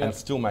course and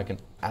still make an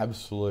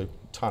absolute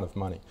ton of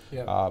money.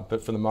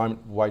 But for the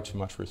moment, way too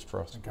much risk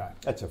for us. Okay,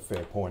 that's a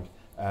fair point.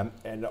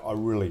 And I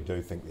really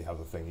do think the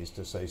other thing is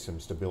to see some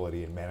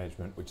stability in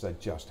management, which they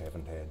just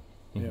haven't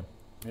had.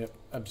 Yep,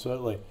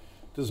 absolutely.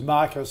 Does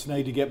Marcus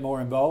need to get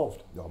more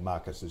involved? Oh,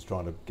 Marcus is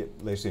trying to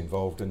get less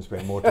involved and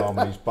spend more time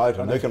on his boat,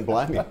 and who can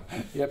blame him?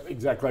 Yep,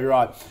 exactly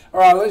right.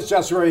 All right, let's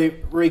just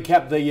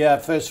recap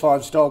the first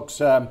 5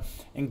 stocks,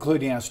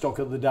 including our stock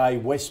of the day,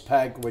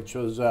 Westpac, which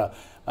was a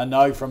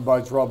no from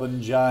both Rob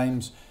and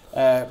James.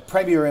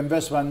 Premier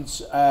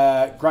Investments,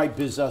 great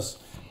business.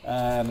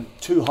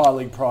 Too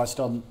highly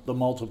priced on the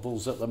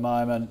multiples at the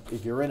moment.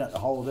 If you're in it,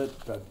 hold it.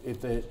 But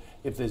if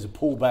there's a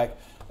pullback,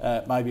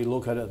 maybe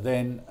look at it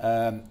then.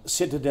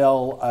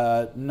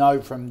 Citadel, no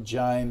from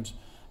James,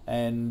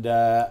 and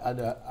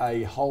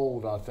a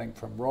hold, I think,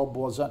 from Rob,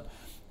 was it?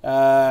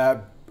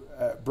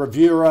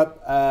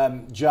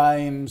 Bravura,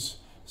 James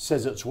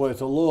says it's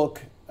worth a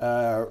look.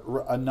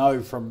 A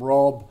no from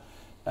Rob.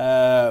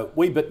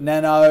 Weebit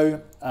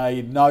Nano,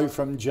 a no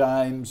from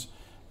James.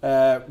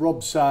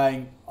 Rob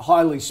saying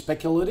highly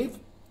speculative,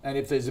 and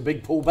if there's a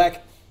big pullback,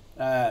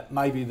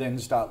 maybe then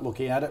start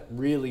looking at it.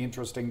 Really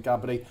interesting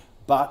company,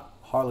 but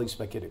highly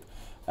speculative.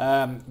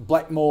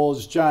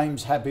 Blackmore's,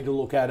 James, happy to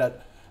look at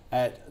it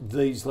at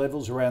these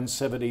levels, around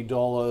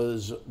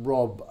 $70.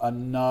 Rob, a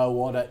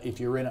no on it. If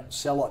you're in it,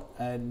 sell it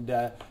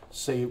and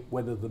see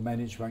whether the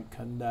management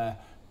can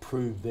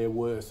prove their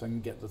worth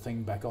and get the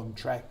thing back on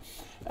track.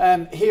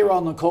 Here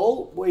on the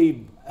call,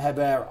 we have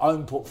our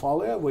own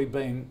portfolio. We've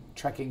been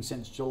tracking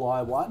since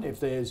July 1. If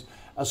there's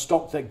a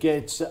stock that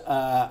gets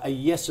a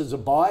yes as a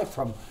buy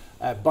from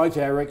both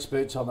our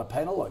experts on the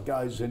panel, it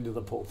goes into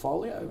the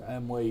portfolio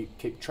and we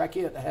keep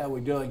tracking it. How we're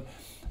doing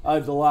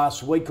over the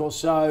last week or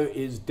so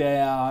is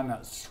down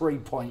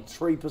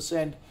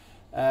 3.3%.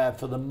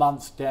 For the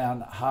month,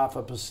 down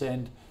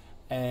 0.5%.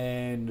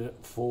 And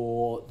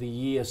for the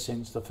year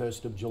since the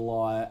 1st of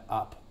July,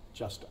 up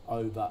just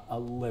over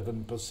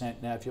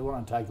 11%. Now, if you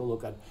want to take a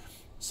look at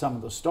some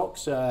of the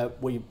stocks,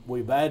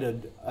 we've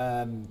added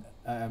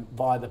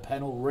via the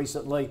panel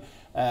recently,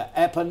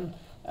 Appen,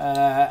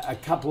 a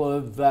couple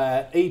of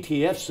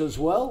ETFs as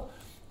well.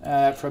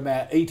 From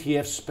our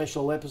ETF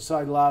special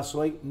episode last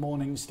week,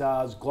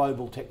 Morningstar's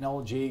Global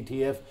Technology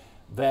ETF,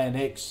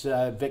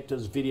 VanEck,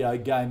 Vector's Video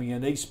Gaming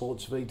and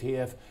Esports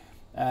ETF,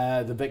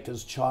 the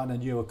Vector's China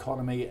New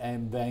Economy,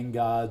 and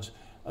Vanguard's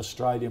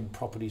Australian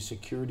Property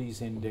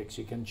Securities Index.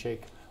 You can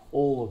check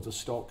all of the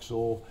stocks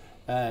or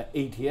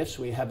ETFs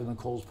we have in the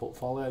calls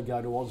portfolio.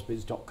 Go to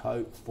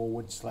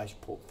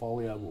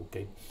ausbiz.co/portfolio. We'll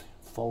keep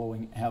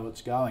following how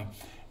it's going.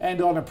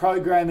 And on a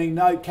programming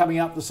note, coming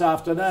up this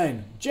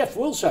afternoon, Jeff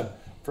Wilson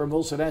from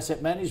Wilson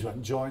Asset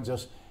Management joins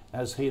us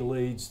as he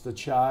leads the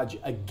charge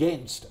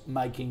against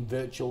making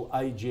virtual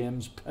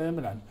AGMs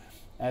permanent,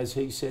 as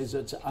he says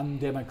it's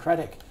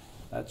undemocratic.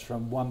 That's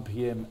from 1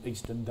 p.m.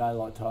 Eastern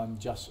Daylight Time,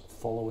 just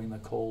following the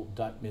call.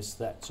 Don't miss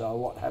that. So a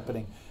lot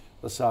happening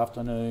this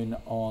afternoon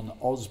on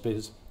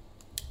AusBiz.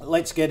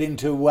 Let's get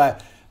into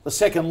the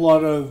second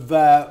lot of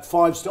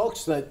 5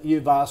 stocks that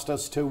you've asked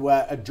us to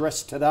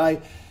address today.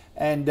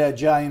 And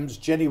James,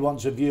 Jenny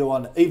wants a view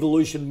on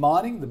Evolution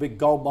Mining, the big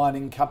gold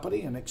mining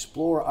company, and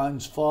Explorer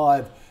owns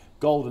 5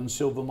 gold and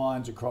silver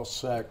mines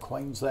across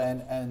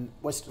Queensland and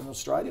Western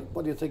Australia.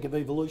 What do you think of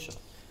Evolution?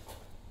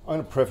 I'm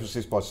going to preface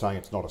this by saying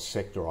it's not a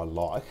sector I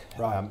like.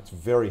 Right. It's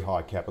very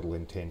high capital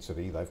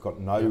intensity. They've got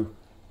no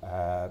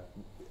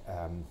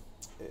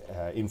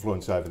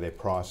influence over their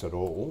price at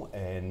all,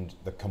 and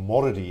the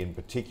commodity in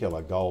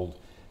particular, gold,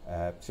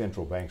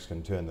 central banks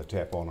can turn the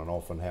tap on and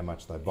off on how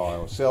much they buy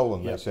or sell,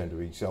 and they seem to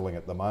be selling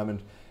at the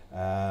moment.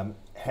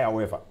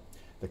 However,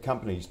 the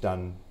company's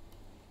done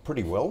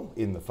pretty well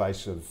in the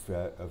face of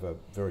a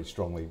very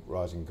strongly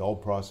rising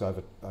gold price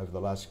over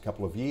the last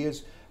couple of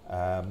years.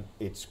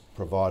 It's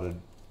provided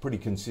pretty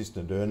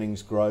consistent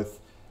earnings growth.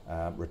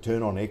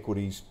 Return on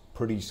equity's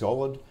pretty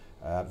solid,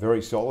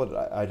 very solid,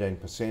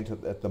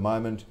 18% at the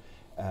moment.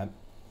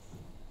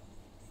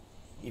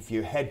 If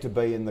you had to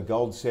be in the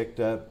gold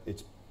sector,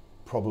 it's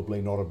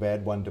probably not a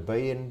bad one to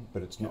be in,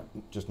 but it's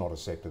just not a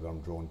sector that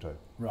I'm drawn to.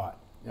 Right.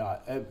 Yeah.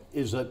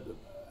 Is it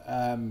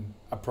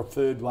a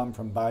preferred one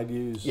from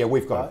Baillieu's? Yeah,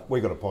 we've got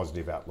a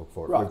positive outlook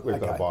for it. Right, We've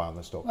got a buy on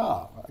the stock.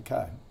 Oh,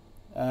 okay.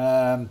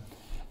 And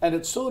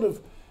it's sort of,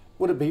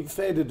 would it be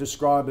fair to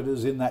describe it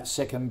as in that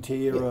second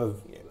tier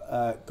of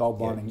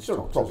gold mining stocks? Sort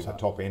of probably the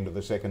top end of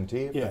the second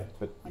tier. Yeah.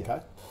 But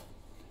okay.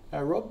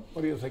 Rob,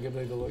 what do you think of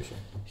Evolution?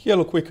 Yeah,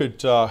 look, we could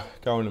go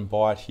in and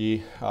buy it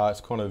here. It's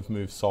kind of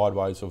moved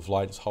sideways of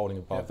late. It's holding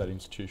above that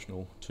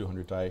institutional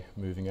 200-day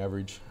moving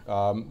average.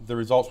 The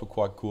results were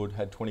quite good.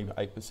 Had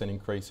 28%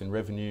 increase in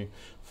revenue,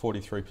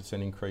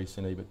 43% increase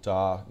in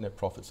EBITDA, net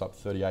profits up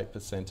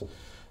 38%.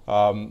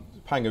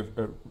 Paying a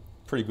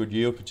pretty good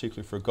yield,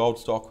 particularly for a gold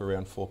stock,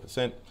 around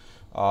 4%.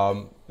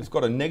 It's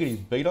got a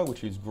negative beta,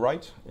 which is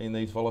great in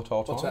these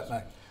volatile times. What's that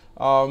mean?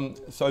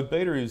 So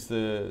beta is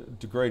the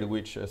degree to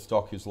which a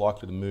stock is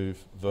likely to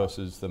move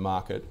versus the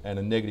market, and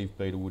a negative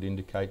beta would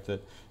indicate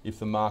that if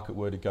the market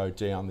were to go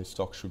down, this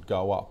stock should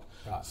go up.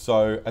 Right.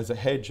 So as a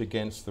hedge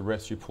against the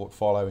rest of your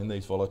portfolio in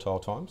these volatile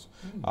times,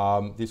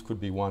 this could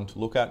be one to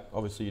look at.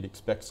 Obviously, you'd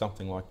expect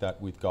something like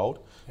that with gold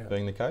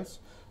being the case.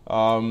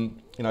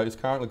 It's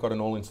currently got an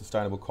all-in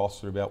sustainable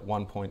cost of about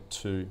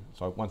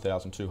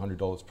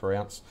 $1,200 per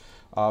ounce.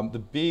 The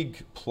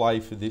big play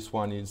for this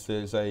one is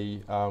there's a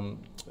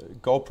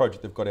gold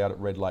project they've got out at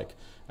Red Lake,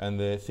 and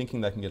they're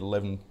thinking they can get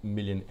 11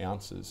 million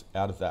ounces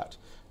out of that.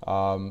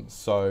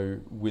 So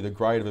with a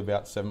grade of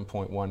about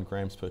 7.1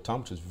 grams per tonne,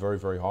 which is very,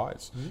 very high.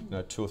 It's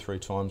 2 or 3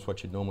 times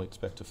what you'd normally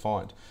expect to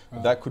find.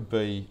 Right. That could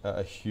be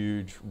a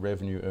huge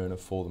revenue earner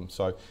for them.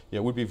 So yeah,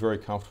 it would be very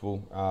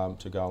comfortable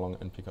to go along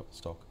and pick up the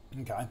stock.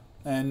 Okay.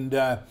 And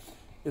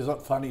is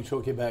it funny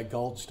talking about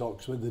gold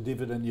stocks with the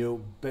dividend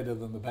yield better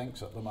than the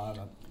banks at the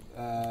moment?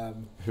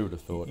 Who would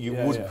have thought?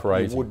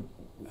 Crazy.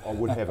 I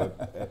would have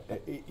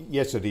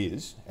yes, it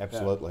is,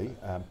 absolutely,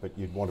 but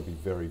you'd want to be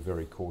very,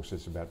 very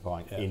cautious about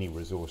buying any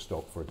resource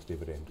stock for its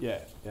dividend.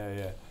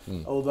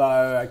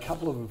 Although a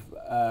couple of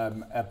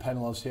our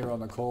panellists here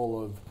on the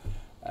call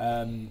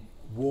have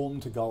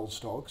warmed to gold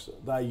stocks.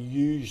 They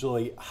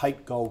usually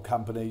hate gold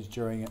companies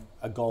during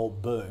a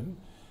gold boom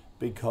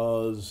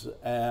because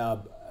our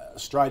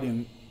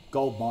Australian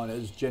gold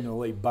miners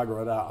generally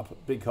bugger it up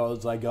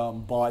because they go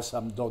and buy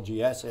some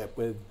dodgy asset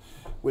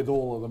with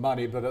all of the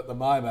money. But at the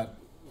moment,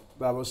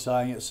 they were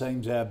saying it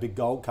seems our big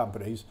gold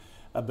companies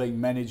are being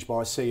managed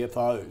by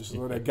CFOs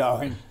that are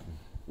going,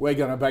 we're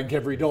going to bank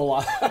every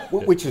dollar.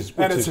 which is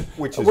good. Terrific.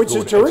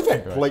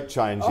 It's complete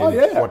change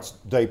in what's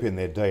deep in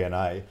their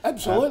DNA.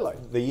 Absolutely.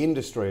 The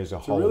industry as a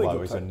whole, really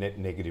though, is a net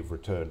negative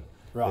return.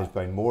 Right. There's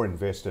been more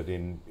invested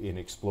in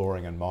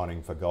exploring and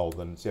mining for gold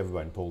than it's ever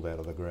been pulled out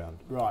of the ground.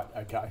 Right,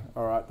 okay,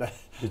 all right.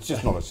 It's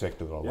just not a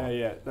sector that I like.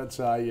 Yeah, that's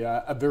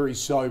a very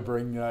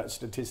sobering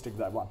statistic,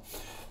 that one.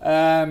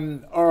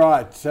 All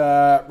right,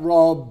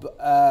 Rob,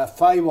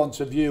 Faye wants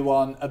a view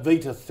on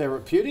Avita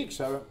Therapeutics,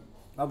 so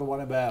another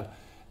one about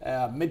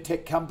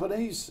medtech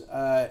companies.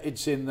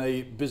 It's in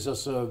the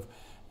business of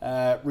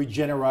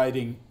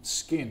regenerating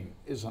skin,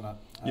 isn't it?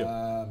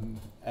 Yep.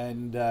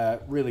 And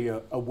really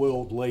a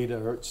world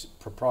leader. It's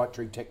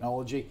proprietary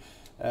technology,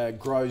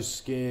 grows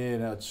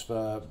skin. It's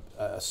for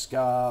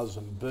scars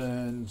and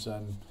burns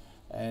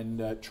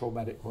and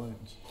traumatic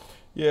wounds.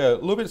 Yeah, a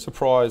little bit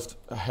surprised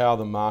how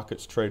the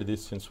market's treated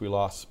this since we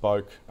last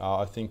spoke.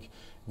 I think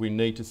we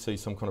need to see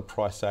some kind of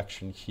price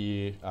action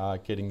here,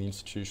 getting the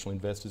institutional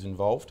investors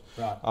involved.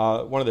 Right.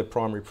 One of their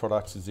primary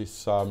products is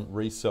this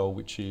RECELL,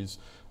 which is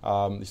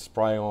this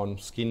spray-on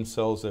skin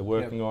cells they're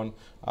working on.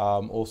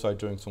 Also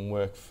doing some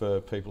work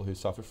for people who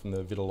suffer from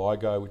the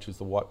vitiligo, which is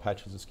the white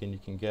patches of skin you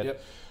can get.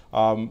 Yep.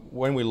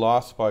 When we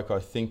last spoke, I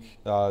think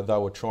they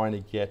were trying to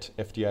get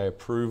FDA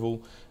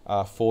approval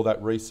for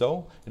that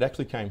RECELL. It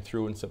actually came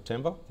through in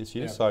September this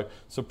year, so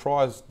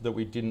surprised that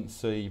we didn't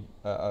see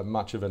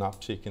much of an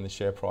uptick in the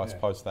share price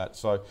post that.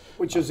 So,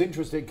 which is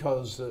interesting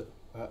because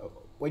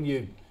when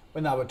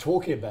they were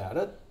talking about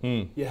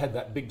it, you had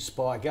that big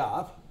spike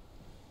up.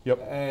 Yep.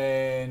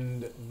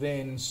 And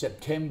then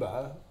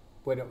September,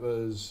 when it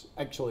was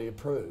actually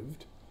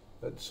approved,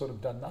 it's sort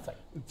of done nothing.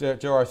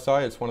 Dare I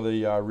say, it's one of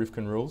the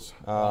Rivkin rules.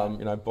 Right.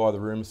 You know, buy the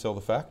rumour, sell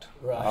the fact.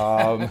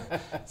 Right.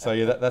 So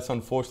yeah, that's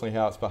unfortunately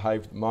how it's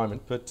behaved at the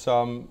moment. But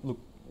look,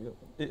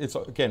 it's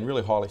again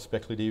really highly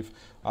speculative.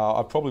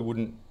 I probably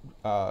wouldn't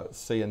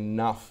see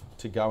enough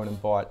to go in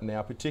and buy it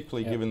now,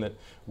 particularly given that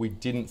we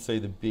didn't see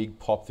the big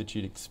pop that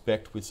you'd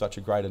expect with such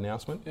a great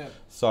announcement. Yep.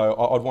 So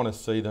I'd want to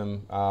see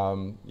them,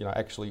 you know,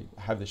 actually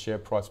have the share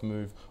price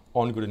move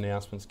on good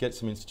announcements, get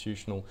some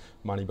institutional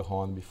money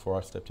behind them before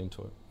I stepped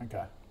into it.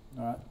 Okay.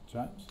 All right,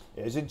 James?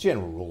 Yeah, as a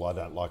general rule, I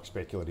don't like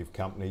speculative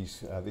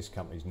companies. This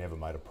company's never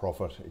made a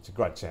profit. It's a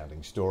great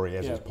sounding story,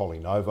 as is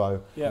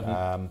Polynovo.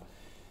 Yeah.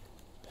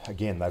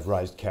 Again, they've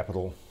raised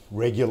capital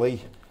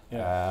regularly.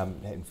 Yeah.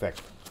 In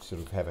fact,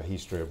 sort of have a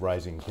history of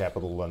raising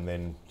capital and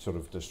then sort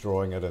of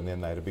destroying it, and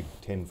then they had a big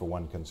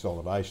 10-for-1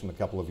 consolidation a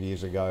couple of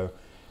years ago.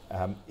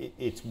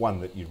 It's one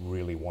that you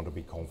really want to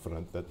be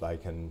confident that they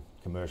can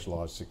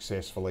commercialise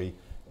successfully.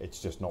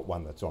 It's just not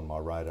one that's on my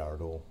radar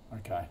at all.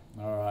 Okay,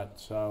 all right.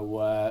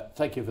 So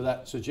thank you for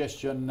that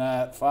suggestion,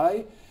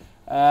 Faye.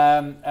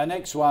 Our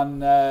next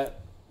one,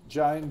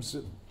 James,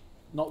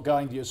 not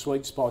going to your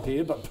sweet spot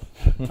here, but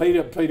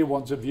Peter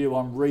wants a view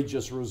on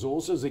Regis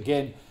Resources.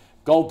 Again,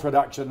 gold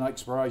production and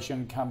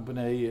exploration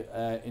company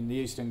in the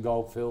eastern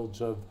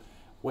goldfields of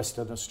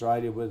Western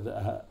Australia with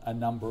a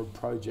number of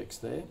projects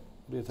there.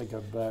 What do you think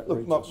of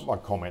Regis? Look, my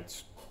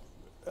comments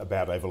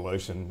about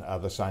evolution are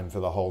the same for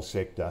the whole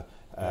sector.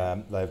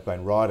 They've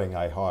been riding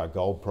a higher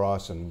gold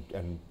price, and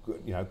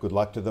you know, good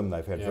luck to them.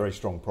 They've had very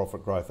strong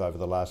profit growth over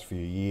the last few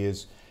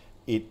years.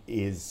 It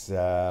is,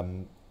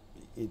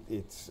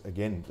 it's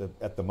again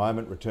at the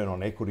moment, return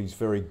on equity is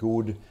very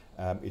good.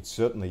 It's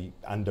certainly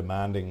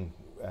undemanding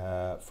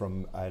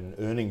from an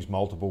earnings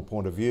multiple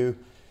point of view.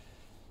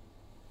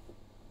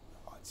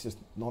 It's just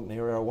not an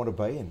area I want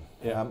to be in.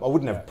 I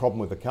wouldn't have a problem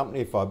with the company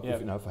if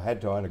I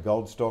had to own a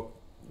gold stock.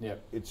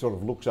 It sort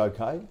of looks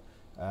okay,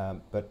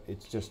 but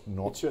it's just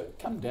not.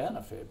 It's come down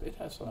a fair bit,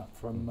 hasn't it,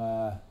 from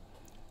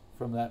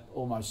that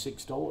almost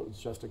 $6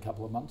 just a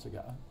couple of months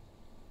ago.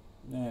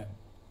 Yeah.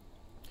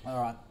 All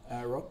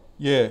right, Rob?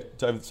 Yeah,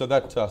 David, so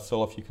that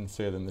sell-off you can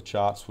see it in the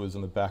charts was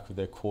on the back of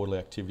their quarterly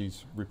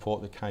activities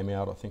report that came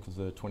out, I think it was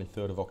the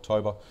 23rd of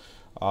October.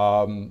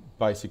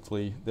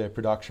 Basically, their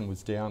production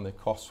was down, their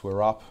costs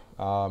were up.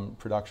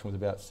 Production was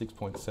about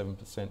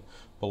 6.7%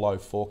 below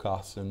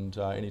forecasts, and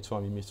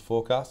anytime you miss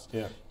forecasts,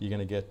 you're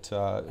going to get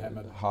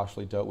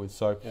harshly dealt with.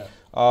 So,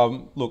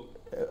 look,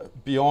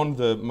 beyond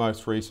the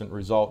most recent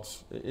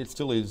results, it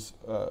still is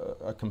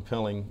a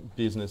compelling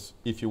business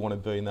if you want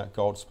to be in that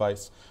gold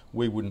space.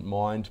 We wouldn't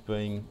mind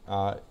being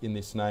in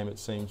this name. It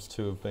seems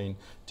to have been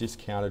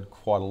discounted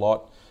quite a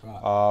lot.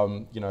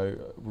 Right. You know,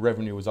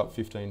 revenue was up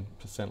 15%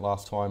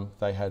 last time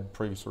they had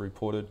previously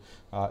reported.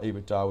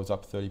 EBITDA was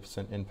up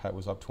 30%, NPAT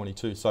was up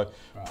 22%. So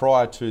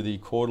prior to the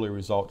quarterly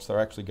results, they're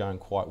actually going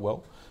quite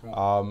well.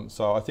 Right.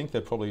 So I think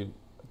they're probably,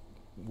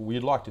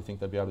 we'd like to think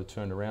they'd be able to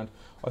turn around.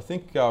 I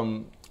think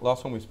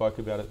last time we spoke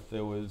about it,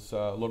 there was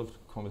a lot of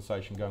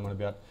conversation going on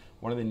about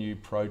one of the new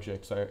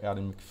projects out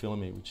in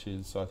McPhillamy, which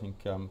is, I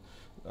think,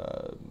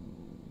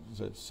 is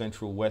it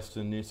Central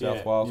Western New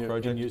South Wales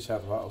project? In New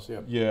South Wales,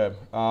 Yeah,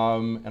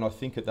 and I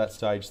think at that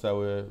stage they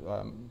were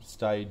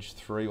stage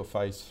 3 or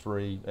phase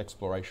 3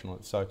 exploration on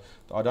it. So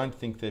I don't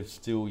think they've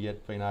still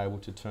yet been able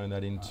to turn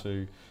that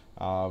into,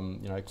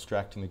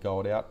 extracting the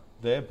gold out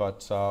there.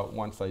 But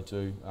once they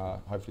do,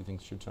 hopefully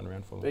things should turn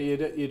around for them. But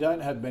you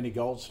don't have many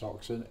gold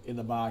stocks in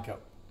the market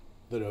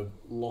that have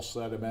lost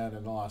that amount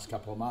in the last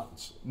couple of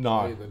months. No.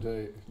 Either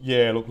do.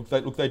 Yeah,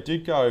 look, they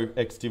did go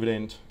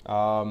ex-dividend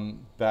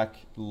back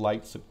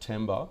late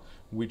September,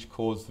 which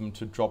caused them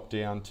to drop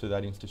down to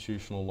that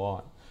institutional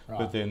line. Right.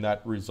 But then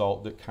that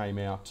result that came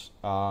out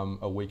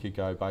a week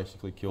ago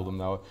basically killed them.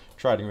 They were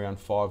trading around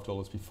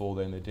 $5 before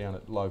then. They're down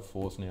at low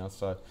 4s now,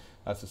 so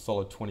that's a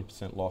solid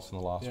 20% loss in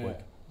the last week.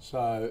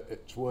 So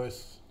it's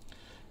worth...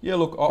 Yeah,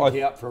 look,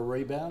 up for a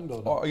rebound?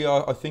 Or not?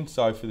 Yeah, I think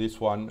so for this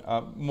one.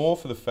 More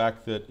for the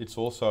fact that it's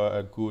also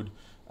a good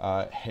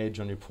hedge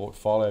on your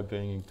portfolio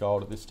being in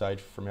gold at this stage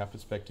from our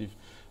perspective.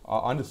 I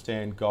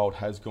understand gold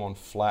has gone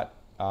flat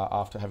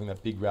after having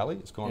that big rally.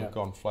 It's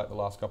gone flat the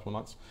last couple of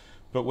months.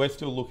 But we're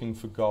still looking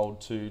for gold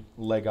to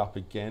leg up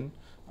again.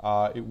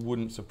 It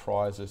wouldn't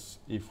surprise us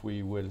if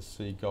we were to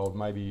see gold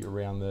maybe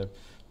around the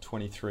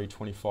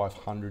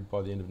 2,500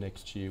 by the end of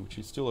next year, which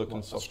is still a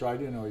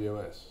Australian or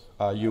US?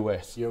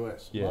 US.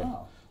 US. Yeah.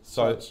 Wow.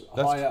 So it's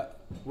higher,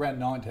 around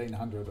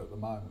 1900 at the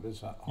moment,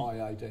 isn't it? High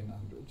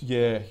 1800s.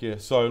 Yeah.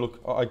 So look,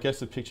 I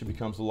guess the picture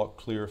becomes a lot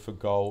clearer for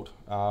gold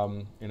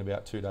in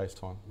about 2 days'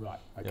 time. Right.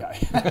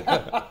 Okay.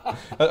 Yeah.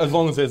 As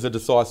long as there's a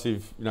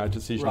decisive,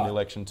 decision in the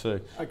election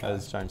too. Okay.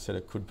 As James said,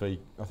 it could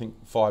be, I think,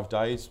 5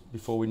 days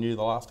before we knew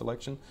the last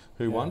election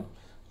who won.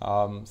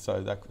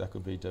 So that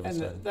could be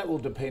devastating. And that will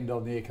depend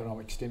on the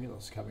economic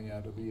stimulus coming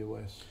out of the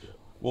US.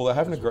 Well, they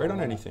haven't agreed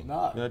on anything.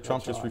 No,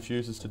 Trump just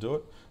refuses to do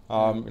it.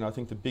 I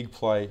think the big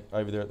play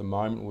over there at the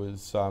moment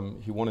was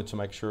he wanted to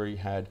make sure he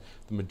had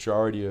the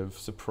majority of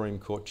Supreme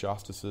Court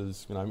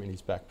justices, in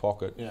his back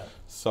pocket. Yeah.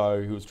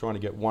 So he was trying to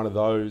get one of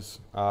those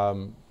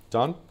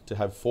done to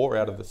have 4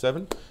 out of the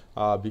 7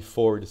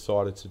 before he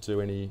decided to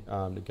do any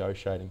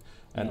negotiating.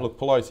 And look,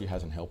 Pelosi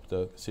hasn't helped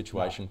the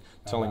situation,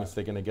 telling us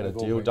they're going to get a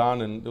deal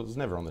done, and it was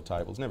never on the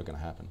table. It's never going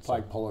to happen.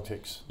 Play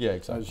politics. Yeah,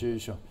 exactly. As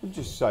usual. I'll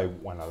just say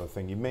one other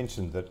thing. You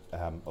mentioned that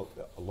a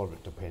lot of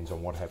it depends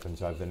on what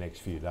happens over the next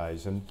few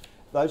days, and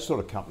those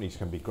sort of companies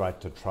can be great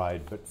to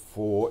trade, but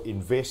for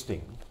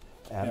investing,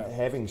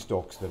 having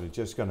stocks that are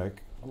just going to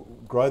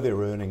grow their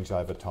earnings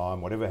over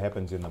time, whatever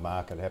happens in the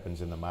market,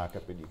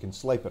 but you can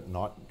sleep at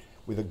night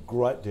with a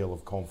great deal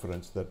of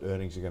confidence that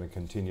earnings are going to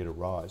continue to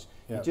rise.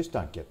 You just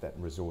don't get that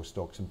in resource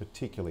stocks, and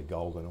particularly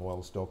gold and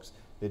oil stocks.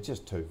 They're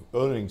just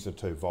earnings are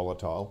too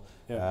volatile.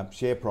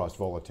 Share price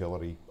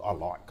volatility I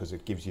like because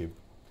it gives you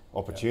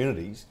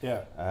opportunities.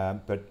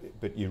 But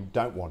you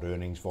don't want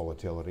earnings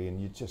volatility, and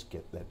you just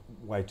get that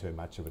way too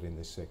much of it in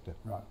this sector.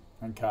 Right.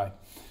 Okay.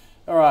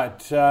 All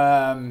right.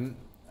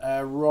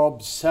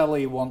 Rob,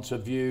 Sally wants a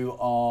view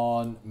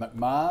on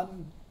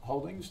McMahon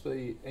Holdings,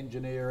 the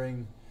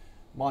engineering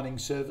mining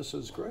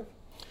services group.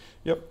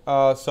 Yep,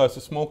 so it's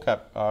a small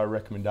cap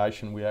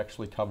recommendation we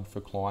actually covered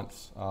for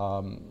clients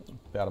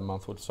about a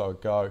month or so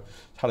ago.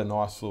 It's had a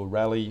nice little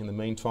rally in the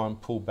meantime,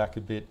 pulled back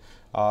a bit.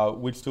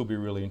 We'd still be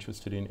really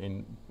interested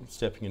in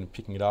stepping in and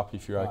picking it up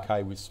if you're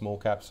okay with small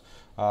caps.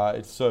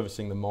 It's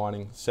servicing the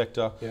mining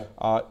sector.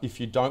 If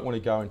you don't want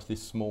to go into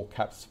this small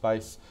cap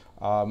space,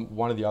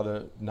 one of the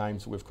other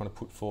names that we've kind of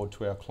put forward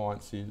to our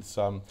clients is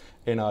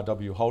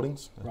NRW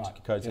Holdings,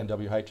 ticker code's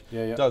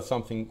NWH. Does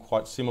something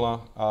quite similar.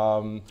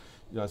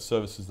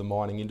 Services the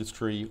mining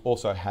industry.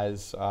 Also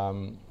has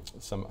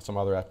some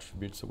other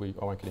attributes that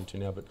I won't get into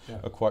now, but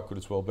are quite good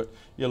as well. But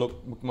yeah,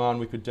 look, McMahon,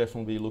 we could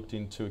definitely be looked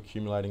into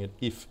accumulating it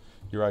if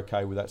you're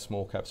okay with that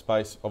small cap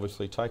space.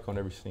 Obviously, take on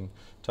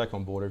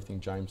board everything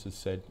James has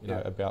said,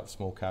 about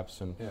small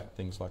caps and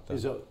things like that.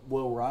 Is it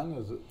well run?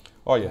 Is it?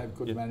 Have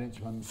good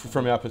management?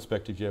 From our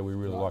perspective, we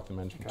really like the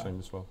management team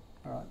as well.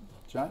 All right.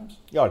 James?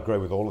 Yeah, I agree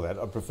with all of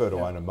that. I'd prefer to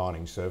own a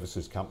mining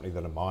services company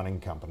than a mining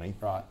company.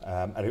 Right.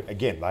 And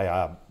again, they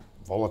are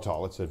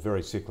volatile. It's a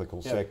very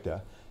cyclical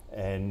sector,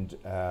 and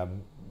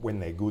when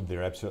they're good,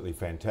 they're absolutely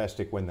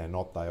fantastic. When they're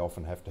not, they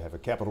often have to have a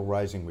capital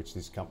raising, which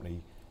this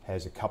company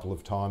has a couple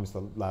of times.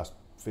 The last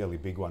fairly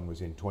big one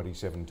was in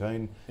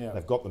 2017.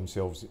 They've got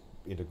themselves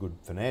into good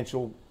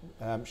financial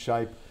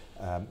shape.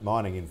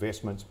 Mining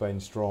investment's been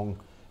strong.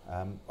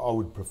 I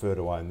would prefer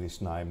to own this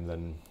name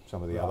than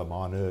some of the other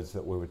miners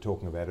that we were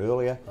talking about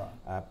earlier,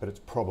 but it's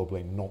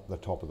probably not the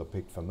top of the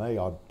pick for me.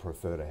 I'd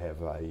prefer to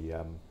have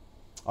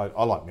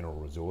I like Mineral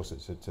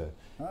Resources. It's a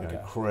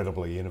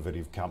incredibly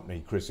innovative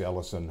company. Chris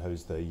Ellison,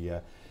 who's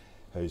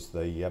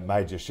the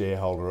major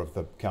shareholder of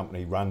the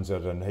company, runs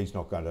it, and he's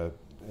not going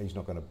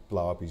to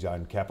blow up his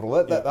own capital.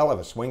 They'll have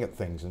a swing at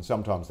things, and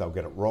sometimes they'll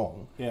get it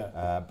wrong.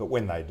 But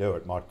when they do,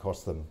 it might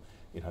cost them,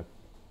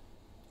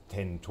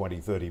 10, 20,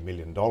 $30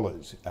 million.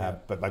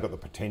 But they've got the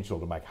potential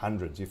to make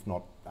hundreds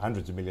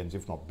of millions,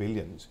 if not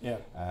billions.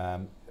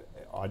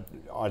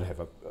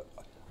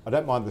 I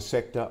don't mind the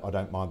sector, I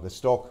don't mind the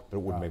stock, but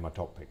it wouldn't be my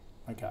top pick.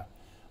 Okay.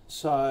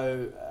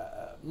 So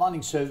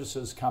mining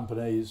services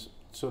companies,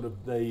 sort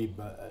of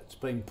it's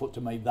been put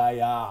to me,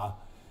 they are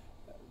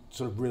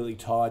sort of really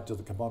tied to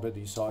the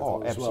commodity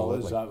cycle as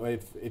well.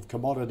 If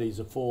commodities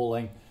are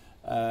falling,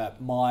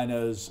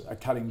 miners are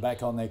cutting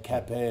back on their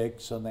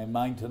capex and their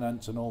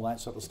maintenance and all that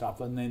sort of stuff,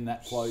 and then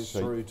that flows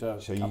through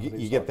to. So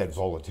you get that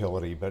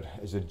volatility, but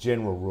as a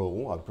general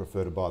rule, I'd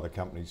prefer to buy the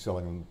companies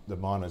selling the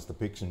miners the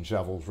picks and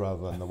shovels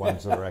rather than the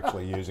ones that are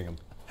actually using them.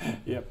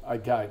 Yep.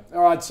 Okay.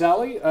 All right,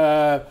 Sally.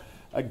 A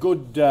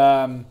good.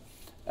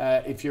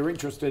 If you're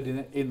interested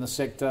in the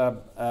sector,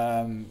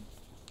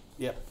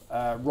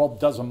 Rob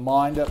doesn't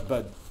mind it,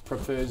 but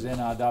prefers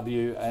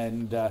NRW,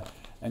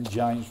 and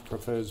James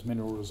prefers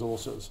Mineral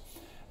Resources.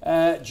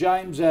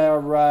 James,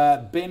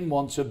 Ben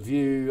wants a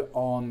view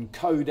on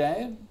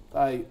Codan.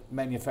 They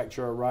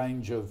manufacture a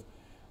range of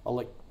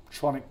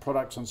electronic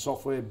products and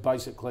software,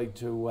 basically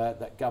to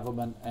that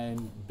government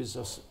and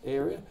business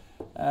area.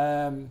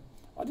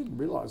 I didn't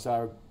realise they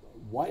were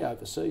way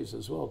overseas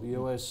as well. The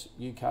US,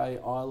 UK,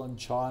 Ireland,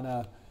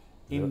 China,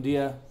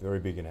 India. Very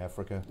big in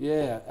Africa.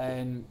 Yeah,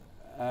 and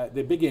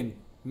they're big in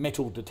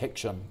metal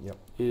detection. Yep.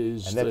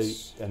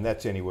 And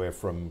that's anywhere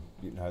from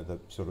the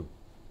sort of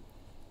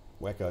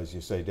wackos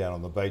you see down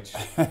on the beach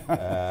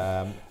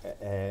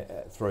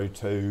through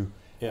to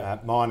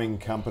mining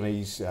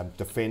companies,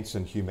 defence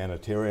and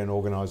humanitarian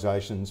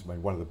organisations. I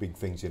mean, one of the big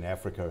things in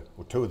Africa,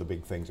 or two of the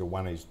big things,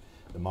 one is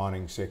the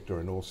mining sector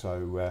and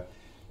also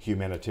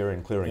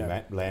humanitarian clearing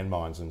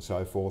landmines and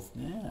so forth.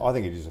 Yeah. I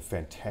think it is a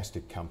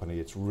fantastic company.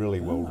 It's really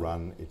well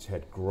run. It's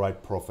had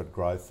great profit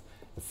growth.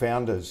 The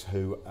founders,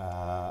 who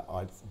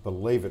I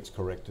believe it's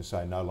correct to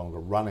say no longer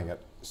running it,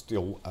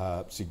 still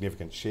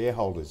significant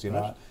shareholders in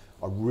it.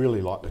 I really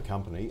like the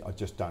company. I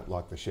just don't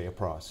like the share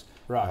price.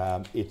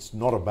 Right. It's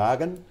not a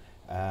bargain.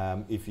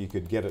 If you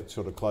could get it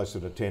sort of closer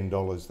to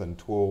 $10 than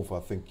 $12, I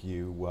think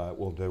you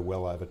will do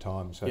well over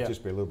time. So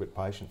just be a little bit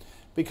patient.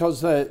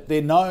 Because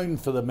they're known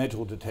for the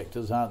metal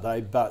detectors, aren't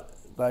they? But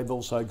they've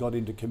also got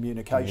into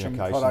communication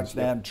products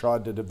now and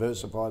tried to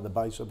diversify the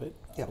base a bit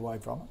away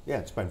from it. Yeah,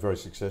 it's been very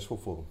successful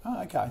for them.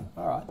 Oh, okay.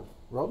 All right.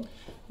 Rob?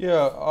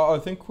 Yeah, I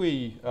think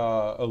we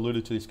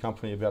alluded to this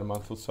company about a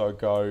month or so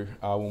ago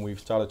when we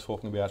started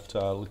talking about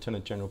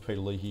Lieutenant General Peter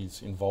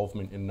Leahy's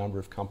involvement in a number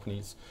of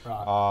companies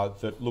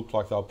that looked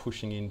like they were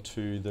pushing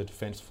into the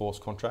Defence Force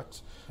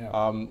contracts.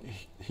 Yeah.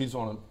 He's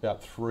on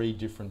about 3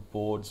 different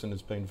boards and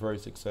has been very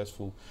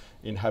successful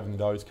in having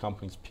those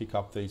companies pick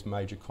up these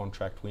major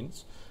contract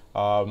wins.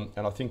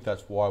 And I think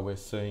that's why we're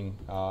seeing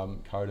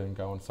Codan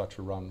go on such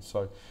a run.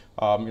 So,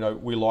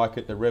 we like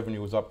it. The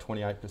revenue was up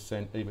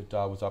 28%,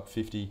 EBITDA was up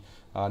 50%,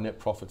 net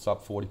profits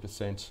up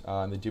 40%,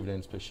 and the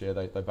dividends per share,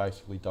 they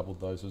basically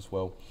doubled those as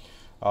well.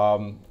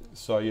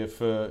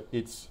 For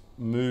its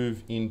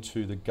move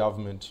into the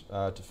government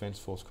Defence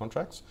Force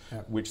contracts,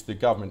 which the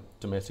government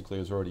domestically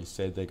has already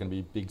said they're going to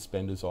be big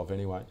spenders of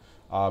anyway.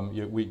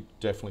 We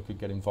definitely could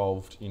get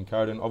involved in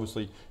Codan.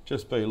 Obviously,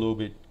 just be a little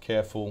bit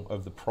careful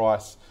of the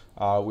price.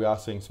 We are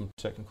seeing some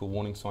technical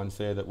warning signs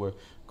there that were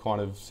kind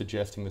of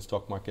suggesting the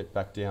stock might get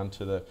back down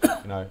to the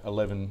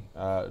 $11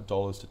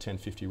 to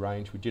 $10.50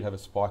 range. We did have a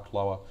spike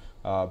lower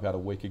about a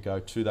week ago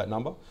to that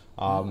number.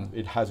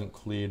 It hasn't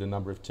cleared a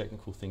number of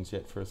technical things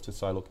yet for us to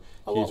say, look,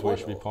 here's where we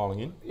should be piling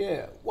in.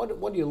 Yeah.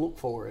 What do you look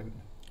for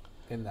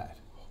in that?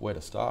 Where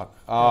to start?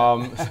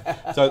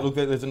 So look,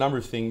 there's a number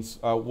of things.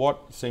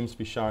 What seems to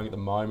be showing at the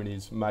moment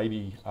is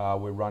maybe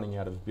we're running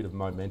out of a bit of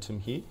momentum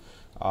here.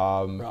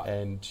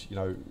 And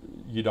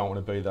you don't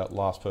want to be that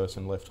last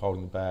person left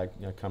holding the bag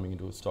coming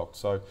into a stock.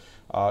 So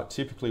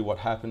typically what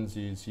happens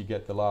is you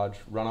get the large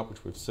run up,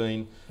 which we've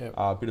seen,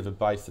 a bit of a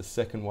base, the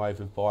second wave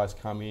of buyers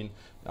come in,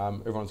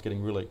 everyone's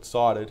getting really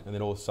excited, and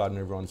then all of a sudden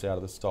everyone's out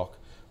of the stock.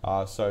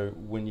 So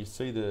when you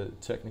see the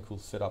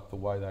technicals set up the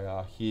way they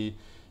are here,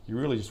 you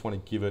really just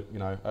want to give it,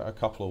 a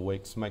couple of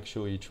weeks. Make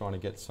sure you're trying to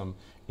get some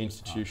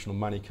institutional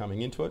money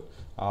coming into it.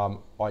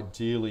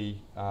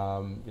 Ideally,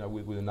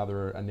 with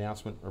another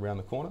announcement around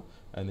the corner,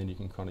 and then you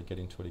can kind of get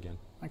into it again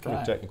from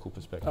a technical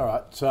perspective. All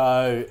right.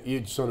 So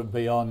you'd sort of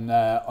be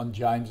on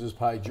James's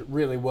page.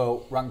 Really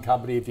well run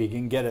company. If you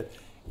can get it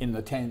in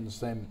the tens,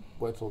 then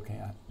worth looking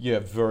at. Yeah,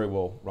 very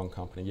well run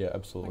company. Yeah,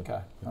 absolutely.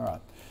 Okay. All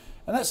right.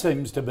 And that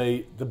seems to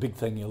be the big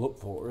thing you look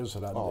for,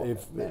 isn't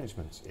it?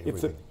 Management's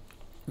everything.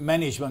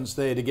 Management's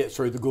there to get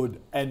through the good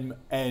and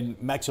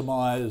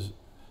maximise,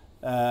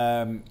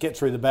 get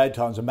through the bad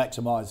times and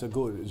maximise the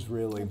good is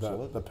really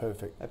the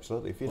perfect.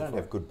 Absolutely. If you don't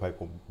have good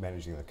people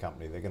managing the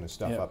company, they're going to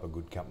stuff up a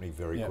good company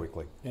very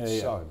quickly.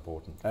 So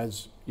important.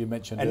 As you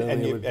mentioned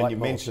earlier. And you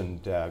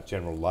mentioned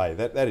General Lay.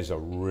 That is a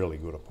really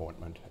good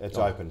appointment. It's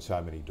opened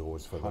so many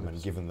doors for them 100%.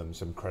 And given them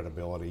some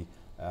credibility.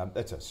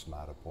 That's a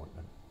smart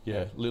appointment.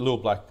 Yeah, Little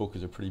Black Book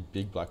is a pretty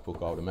big black book,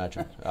 I would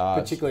imagine.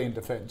 Particularly in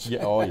defence.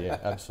 Yeah,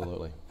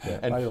 absolutely. Yeah.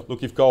 And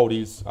look, if gold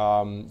is,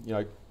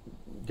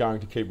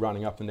 going to keep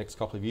running up the next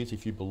couple of years,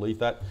 if you believe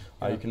that,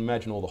 you can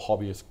imagine all the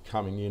hobbyists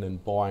coming in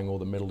and buying all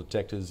the metal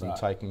detectors and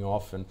taking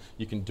off, and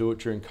you can do it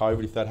during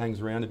COVID if that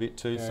hangs around a bit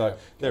too. So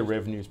their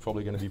revenue is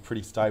probably going to be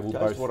pretty stable.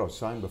 That's what I was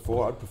saying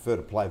before. I'd prefer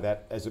to play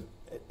that as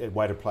a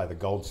way to play the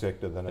gold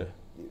sector than a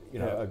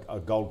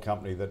gold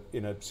company that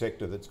in a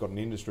sector that's got an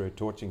industry of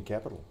torching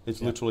capital.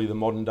 It's literally the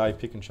modern day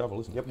pick and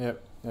shovel, isn't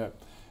it? Yep.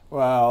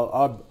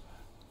 Well,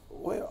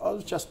 I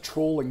was just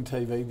trawling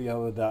TV the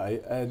other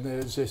day, and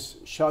there's this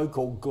show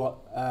called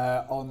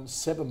on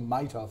 7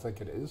 Mate, I think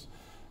it is,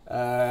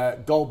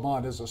 Gold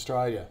Miners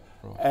Australia,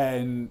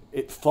 and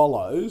it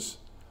follows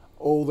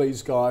all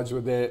these guys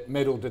with their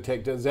metal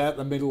detectors out in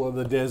the middle of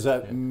the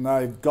desert, and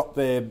they've got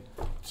their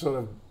sort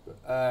of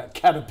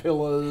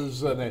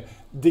caterpillars, and they're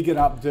digging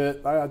up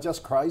dirt. They are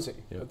just crazy.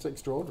 It's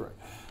extraordinary.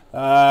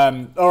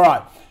 All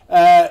right.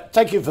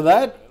 Thank you for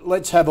that.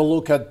 Let's have a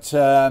look at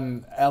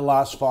our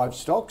last 5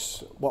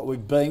 stocks, what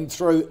we've been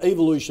through.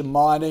 Evolution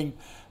Mining,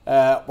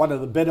 one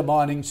of the better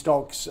mining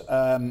stocks,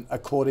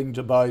 according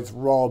to both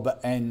Rob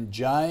and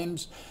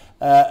James.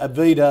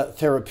 Avita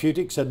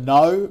Therapeutics, a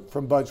no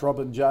from both Rob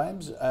and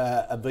James.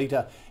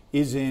 Avita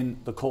is in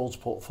the calls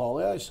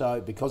portfolio, so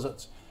because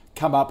it's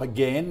come up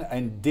again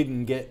and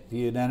didn't get the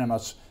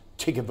unanimous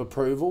tick of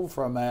approval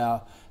from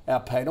our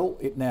panel,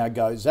 it now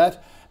goes out.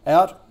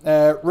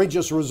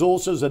 Regis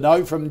Resources, a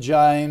no from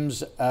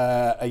James,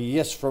 a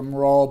yes from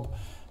Rob.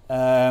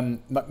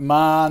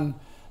 McMahon,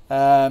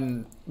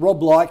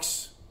 Rob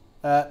likes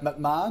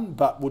McMahon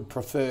but would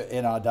prefer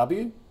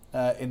NRW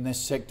in this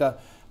sector.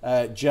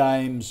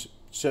 James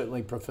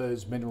certainly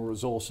prefers Mineral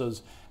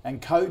Resources.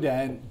 And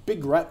Codan,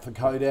 big rap for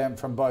Codan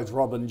from both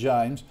Rob and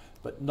James,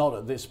 but not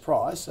at this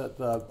price, at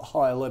the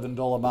high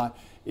 $11 mark.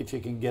 If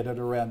you can get it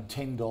around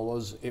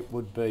 $10, it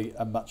would be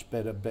a much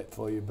better bet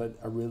for you, but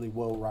a really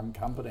well-run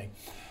company.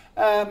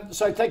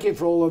 So thank you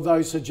for all of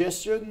those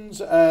suggestions.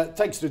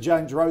 Thanks to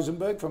James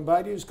Rosenberg from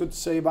Baileys. Good to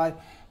see you, mate.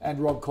 And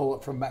Rob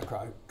Corlett from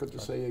Macro. Good to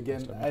see you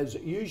again, as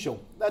usual.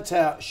 That's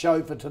our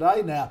show for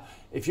today. Now,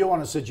 if you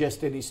want to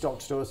suggest any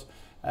stocks to us,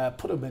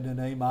 put them in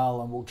an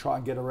email and we'll try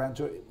and get around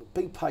to it.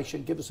 Be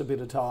patient, give us a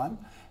bit of time,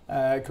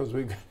 because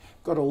we've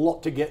got a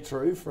lot to get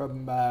through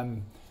from...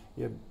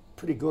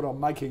 pretty good on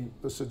making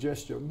the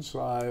suggestions,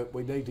 so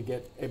we need to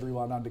get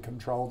everyone under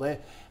control there.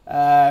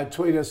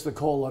 Tweet us the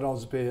call at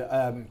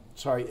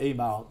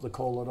email the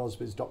call at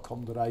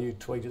ausbiz.com.au.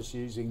 Tweet us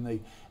using the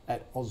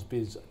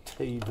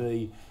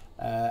 @AusbizTV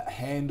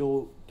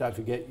handle. Don't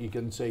forget, you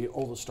can see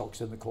all the stocks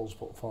in the calls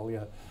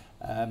portfolio,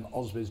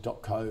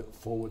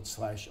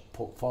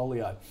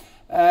 ausbiz.co/portfolio.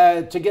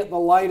 To get the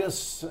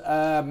latest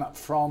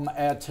from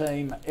our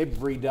team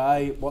every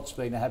day, what's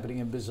been happening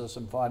in business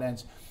and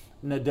finance,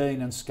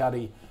 Nadine and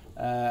Scuddy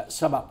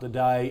sum up the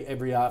day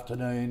every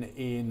afternoon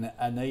in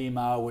an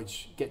email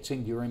which gets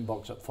into your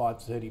inbox at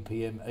 5:30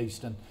 p.m.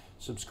 Eastern.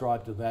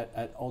 Subscribe to that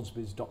at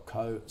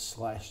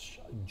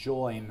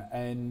ausbiz.co/join.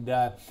 And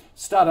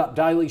Startup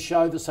Daily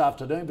Show this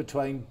afternoon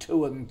between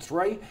 2 and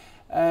 3.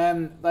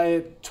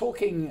 They're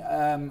talking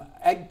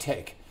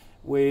agtech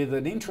with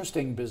an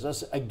interesting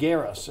business,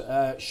 Ageris,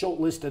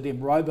 shortlisted in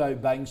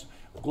Rabobank's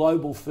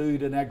Global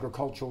Food and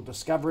Agricultural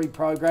Discovery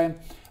Program.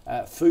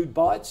 Food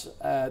Bites,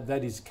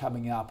 that is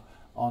coming up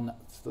on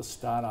the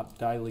Startup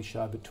Daily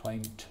Show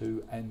between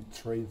 2 and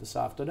 3 this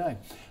afternoon.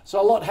 So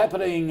a lot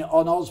happening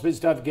on Ausbiz.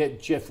 Don't forget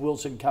Jeff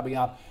Wilson coming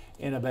up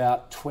in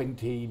about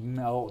 10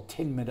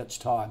 minutes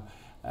time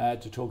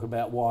to talk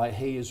about why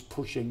he is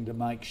pushing to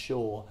make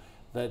sure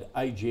that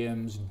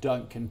AGMs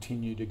don't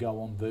continue to go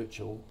on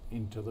virtual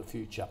into the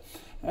future.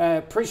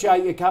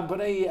 Appreciate your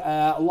company.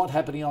 A lot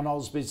happening on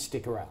Ausbiz.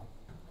 Stick around.